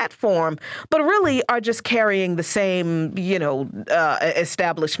public platform, but really are just carrying the same, you know,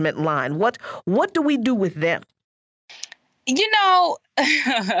 establishment line? What do we do with them? You know,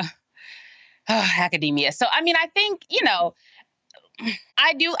 academia. So, I mean, I think, you know,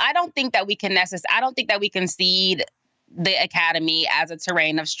 I don't think that we can cede the academy as a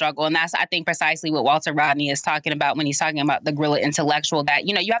terrain of struggle. And that's, I think, precisely what Walter Rodney is talking about when he's talking about the guerrilla intellectual, that,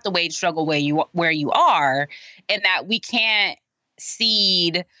 you know, you have to wage struggle where you are, and that we can't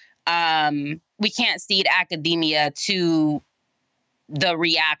cede academia to the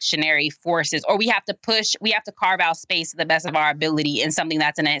reactionary forces, or we have to carve out space to the best of our ability in something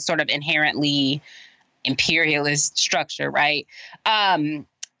that's in a sort of inherently imperialist structure, right? And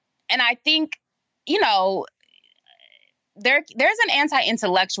I think, there's an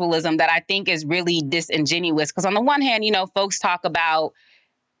anti-intellectualism that I think is really disingenuous, because on the one hand, folks talk about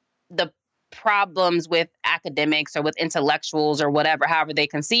the problems with academics or with intellectuals or whatever, however they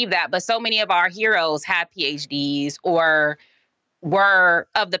conceive that. But so many of our heroes had PhDs or were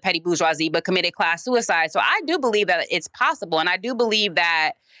of the petty bourgeoisie, but committed class suicide. So I do believe that it's possible. And I do believe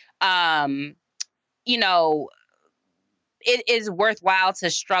that, it is worthwhile to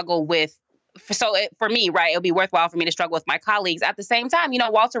struggle with. For me, right, it'll be worthwhile for me to struggle with my colleagues. At the same time,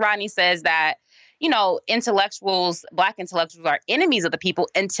 Walter Rodney says that, intellectuals, Black intellectuals are enemies of the people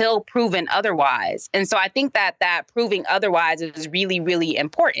until proven otherwise. And so I think that proving otherwise is really, really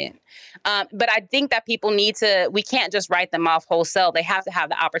important. But I think that people we can't just write them off wholesale. They have to have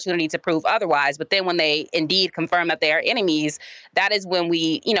the opportunity to prove otherwise. But then when they indeed confirm that they are enemies, that is when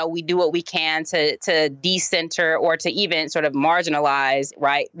we do what we can to decenter or to even sort of marginalize,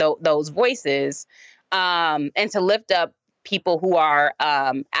 right, those voices, and to lift up people who are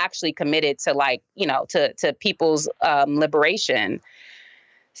actually committed to to people's liberation.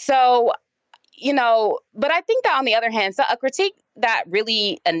 So, but I think that on the other hand, so a critique that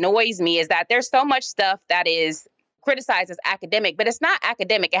really annoys me is that there's so much stuff that is criticized as academic, but it's not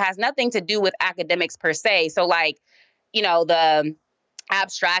academic. It has nothing to do with academics per se. So the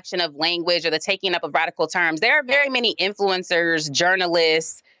abstraction of language or the taking up of radical terms. There are very many influencers,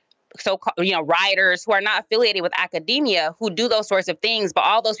 journalists, writers who are not affiliated with academia who do those sorts of things, but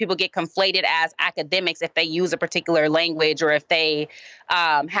all those people get conflated as academics if they use a particular language or if they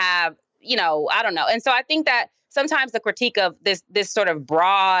have, I don't know. And so I think that sometimes the critique of this sort of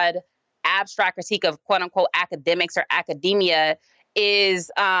broad, abstract critique of quote unquote academics or academia is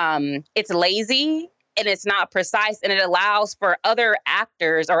it's lazy and it's not precise, and it allows for other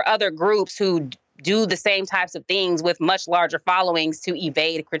actors or other groups who do the same types of things with much larger followings to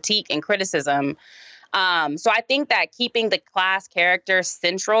evade critique and criticism. So I think that keeping the class character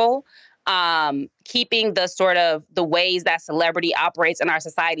central, keeping the sort of the ways that celebrity operates in our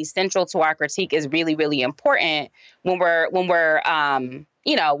society central to our critique is really, really important when we're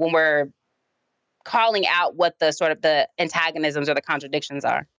calling out what the sort of the antagonisms or the contradictions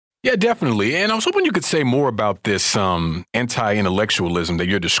are. Yeah, definitely. And I was hoping you could say more about this anti-intellectualism that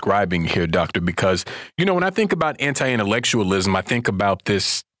you're describing here, Doctor, because, when I think about anti-intellectualism, I think about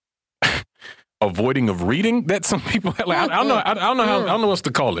this avoiding of reading that some people have. I don't know what else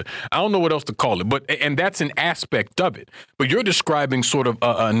to call it. I don't know what else to call it. And that's an aspect of it. But you're describing sort of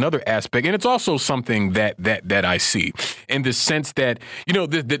another aspect. And it's also something that I see in the sense that,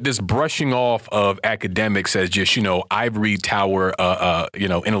 this brushing off of academics as just, ivory tower,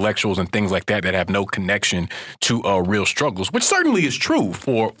 intellectuals and things like that have no connection to real struggles, which certainly is true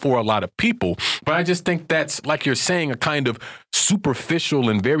for a lot of people. But I just think that's, like you're saying, a kind of superficial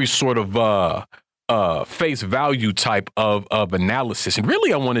and very sort of face value type of analysis. And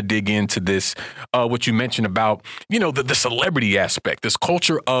really, I want to dig into this, what you mentioned about, the celebrity aspect, this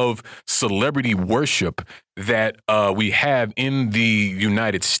culture of celebrity worship that we have in the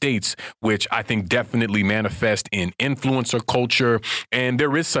United States, which I think definitely manifests in influencer culture. And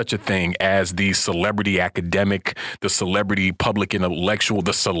there is such a thing as the celebrity academic, the celebrity public intellectual,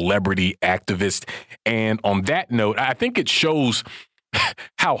 the celebrity activist. And on that note, I think it shows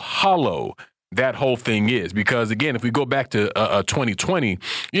how hollow that whole thing is, because again, if we go back to 2020,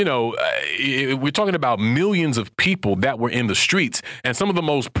 we're talking about millions of people that were in the streets, and some of the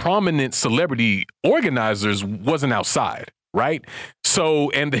most prominent celebrity organizers wasn't outside, right? So,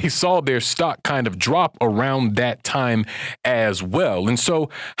 and they saw their stock kind of drop around that time as well. And so,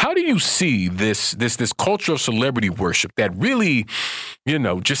 how do you see this culture of celebrity worship that really,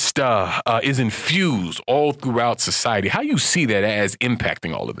 just is infused all throughout society? How do you see that as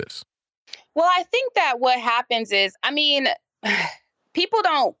impacting all of this? Well, I think that what happens is, people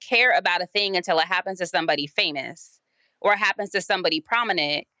don't care about a thing until it happens to somebody famous or it happens to somebody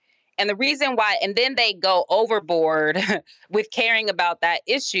prominent. And the reason why, and then they go overboard with caring about that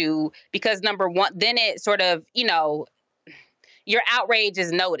issue because number one, then it sort of, your outrage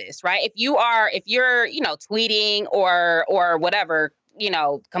is noticed, right? If you're, tweeting or whatever,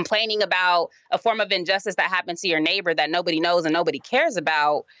 complaining about a form of injustice that happened to your neighbor that nobody knows and nobody cares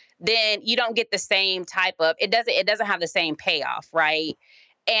about, then you don't get the same type of, it doesn't have the same payoff, right?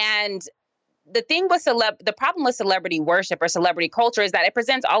 And the thing with the problem with celebrity worship or celebrity culture is that it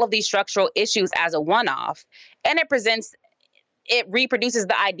presents all of these structural issues as a one-off, and it reproduces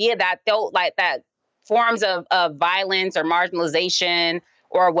the idea that forms of violence or marginalization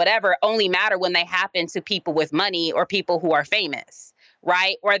or whatever only matter when they happen to people with money or people who are famous,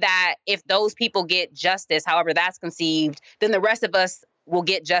 right? Or that if those people get justice, however that's conceived, then the rest of us will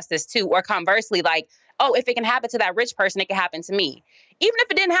get justice too. Or conversely, like, oh, if it can happen to that rich person, it can happen to me. Even if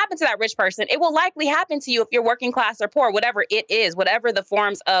it didn't happen to that rich person, it will likely happen to you if you're working class or poor, whatever it is, whatever the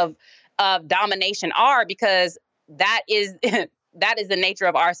forms of domination are, because that is that is the nature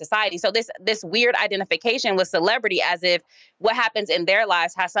of our society. So this weird identification with celebrity as if what happens in their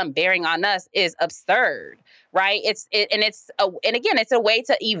lives has some bearing on us is absurd, right? It's a way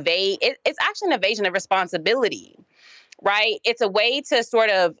to evade. It's actually an evasion of responsibility, right? It's a way to sort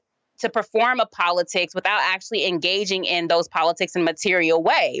of to perform a politics without actually engaging in those politics in a material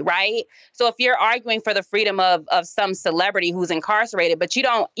way, right? So if you're arguing for the freedom of some celebrity who's incarcerated, but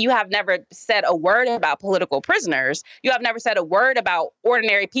you have never said a word about political prisoners, you have never said a word about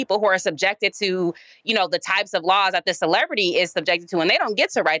ordinary people who are subjected to, the types of laws that the celebrity is subjected to, and they don't get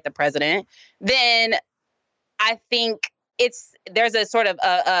to write the president, then I think there's a sort of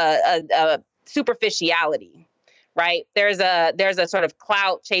a superficiality. Right. There's a sort of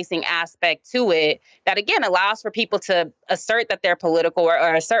clout chasing aspect to it that, again, allows for people to assert that they're political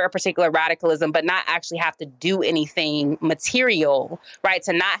or assert a particular radicalism, but not actually have to do anything material. Right.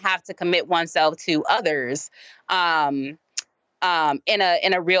 To not have to commit oneself to others in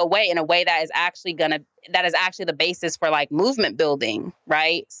a real way, in a way that is actually the basis for like movement building.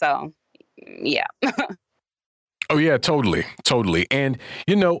 Right. So, yeah. Oh, yeah, totally. And,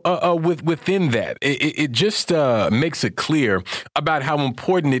 within that, it just makes it clear about how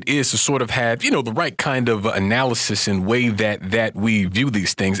important it is to sort of have, the right kind of analysis and way that we view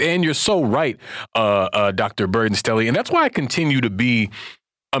these things. And you're so right, Dr. Burden-Stelly. And that's why I continue to be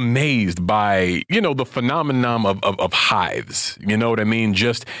amazed by, the phenomenon of hives. You know what I mean?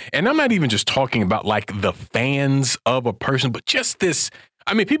 And I'm not even just talking about like the fans of a person, but just this.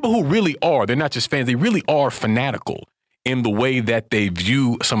 I mean, people who really are, they're not just fans, they really are fanatical in the way that they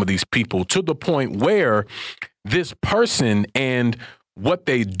view some of these people, to the point where this person and what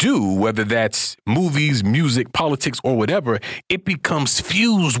they do, whether that's movies, music, politics, or whatever, it becomes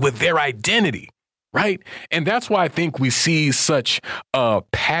fused with their identity. Right. And that's why I think we see such a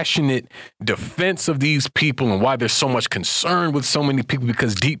passionate defense of these people and why there's so much concern with so many people,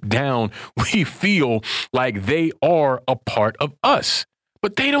 because deep down we feel like they are a part of us.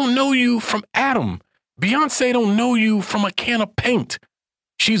 But they don't know you from Adam. Beyonce don't know you from a can of paint.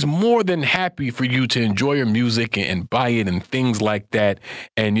 She's more than happy for you to enjoy her music and buy it and things like that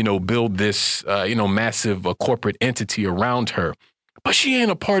and, build this, massive corporate entity around her. But she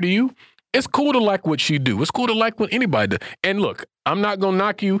ain't a part of you. It's cool to like what she do. It's cool to like what anybody does. And look, I'm not going to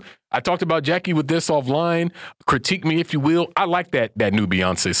knock you. I talked about Jacquie with this offline. Critique me if you will. I like that new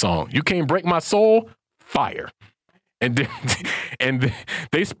Beyonce song. You Can't Break My Soul. Fire. And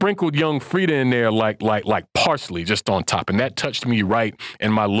they sprinkled young Frida in there like parsley just on top. And that touched me right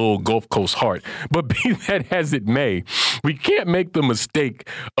in my little Gulf Coast heart. But be that as it may, we can't make the mistake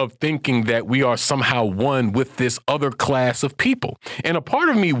of thinking that we are somehow one with this other class of people. And a part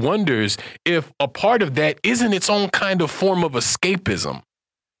of me wonders if a part of that isn't its own kind of form of escapism,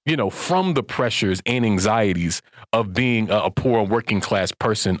 from the pressures and anxieties of being a poor working class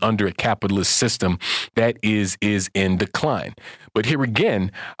person under a capitalist system that is in decline. But here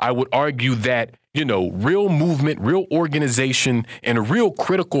again, I would argue that, real movement, real organization, and a real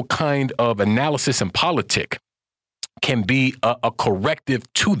critical kind of analysis and politic can be a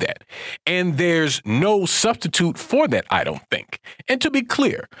corrective to that. And there's no substitute for that, I don't think. And to be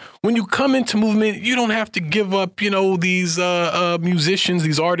clear, when you come into movement, you don't have to give up, these musicians,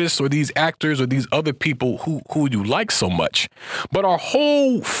 these artists, or these actors, or these other people who you like so much. But our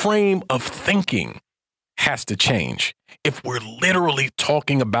whole frame of thinking has to change if we're literally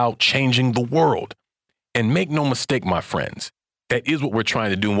talking about changing the world. And make no mistake, my friends, that is what we're trying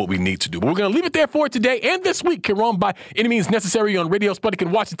to do and what we need to do. But we're going to leave it there for today and this week here on By Any Means Necessary on Radio Sputnik in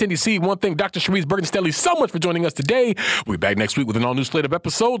Washington, D.C. One thing, Dr. Charisse Burden-Stelly, so much for joining us today. We'll be back next week with an all-new slate of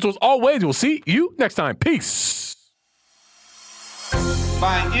episodes. So as always, we'll see you next time. Peace.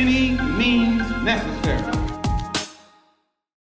 By any means necessary.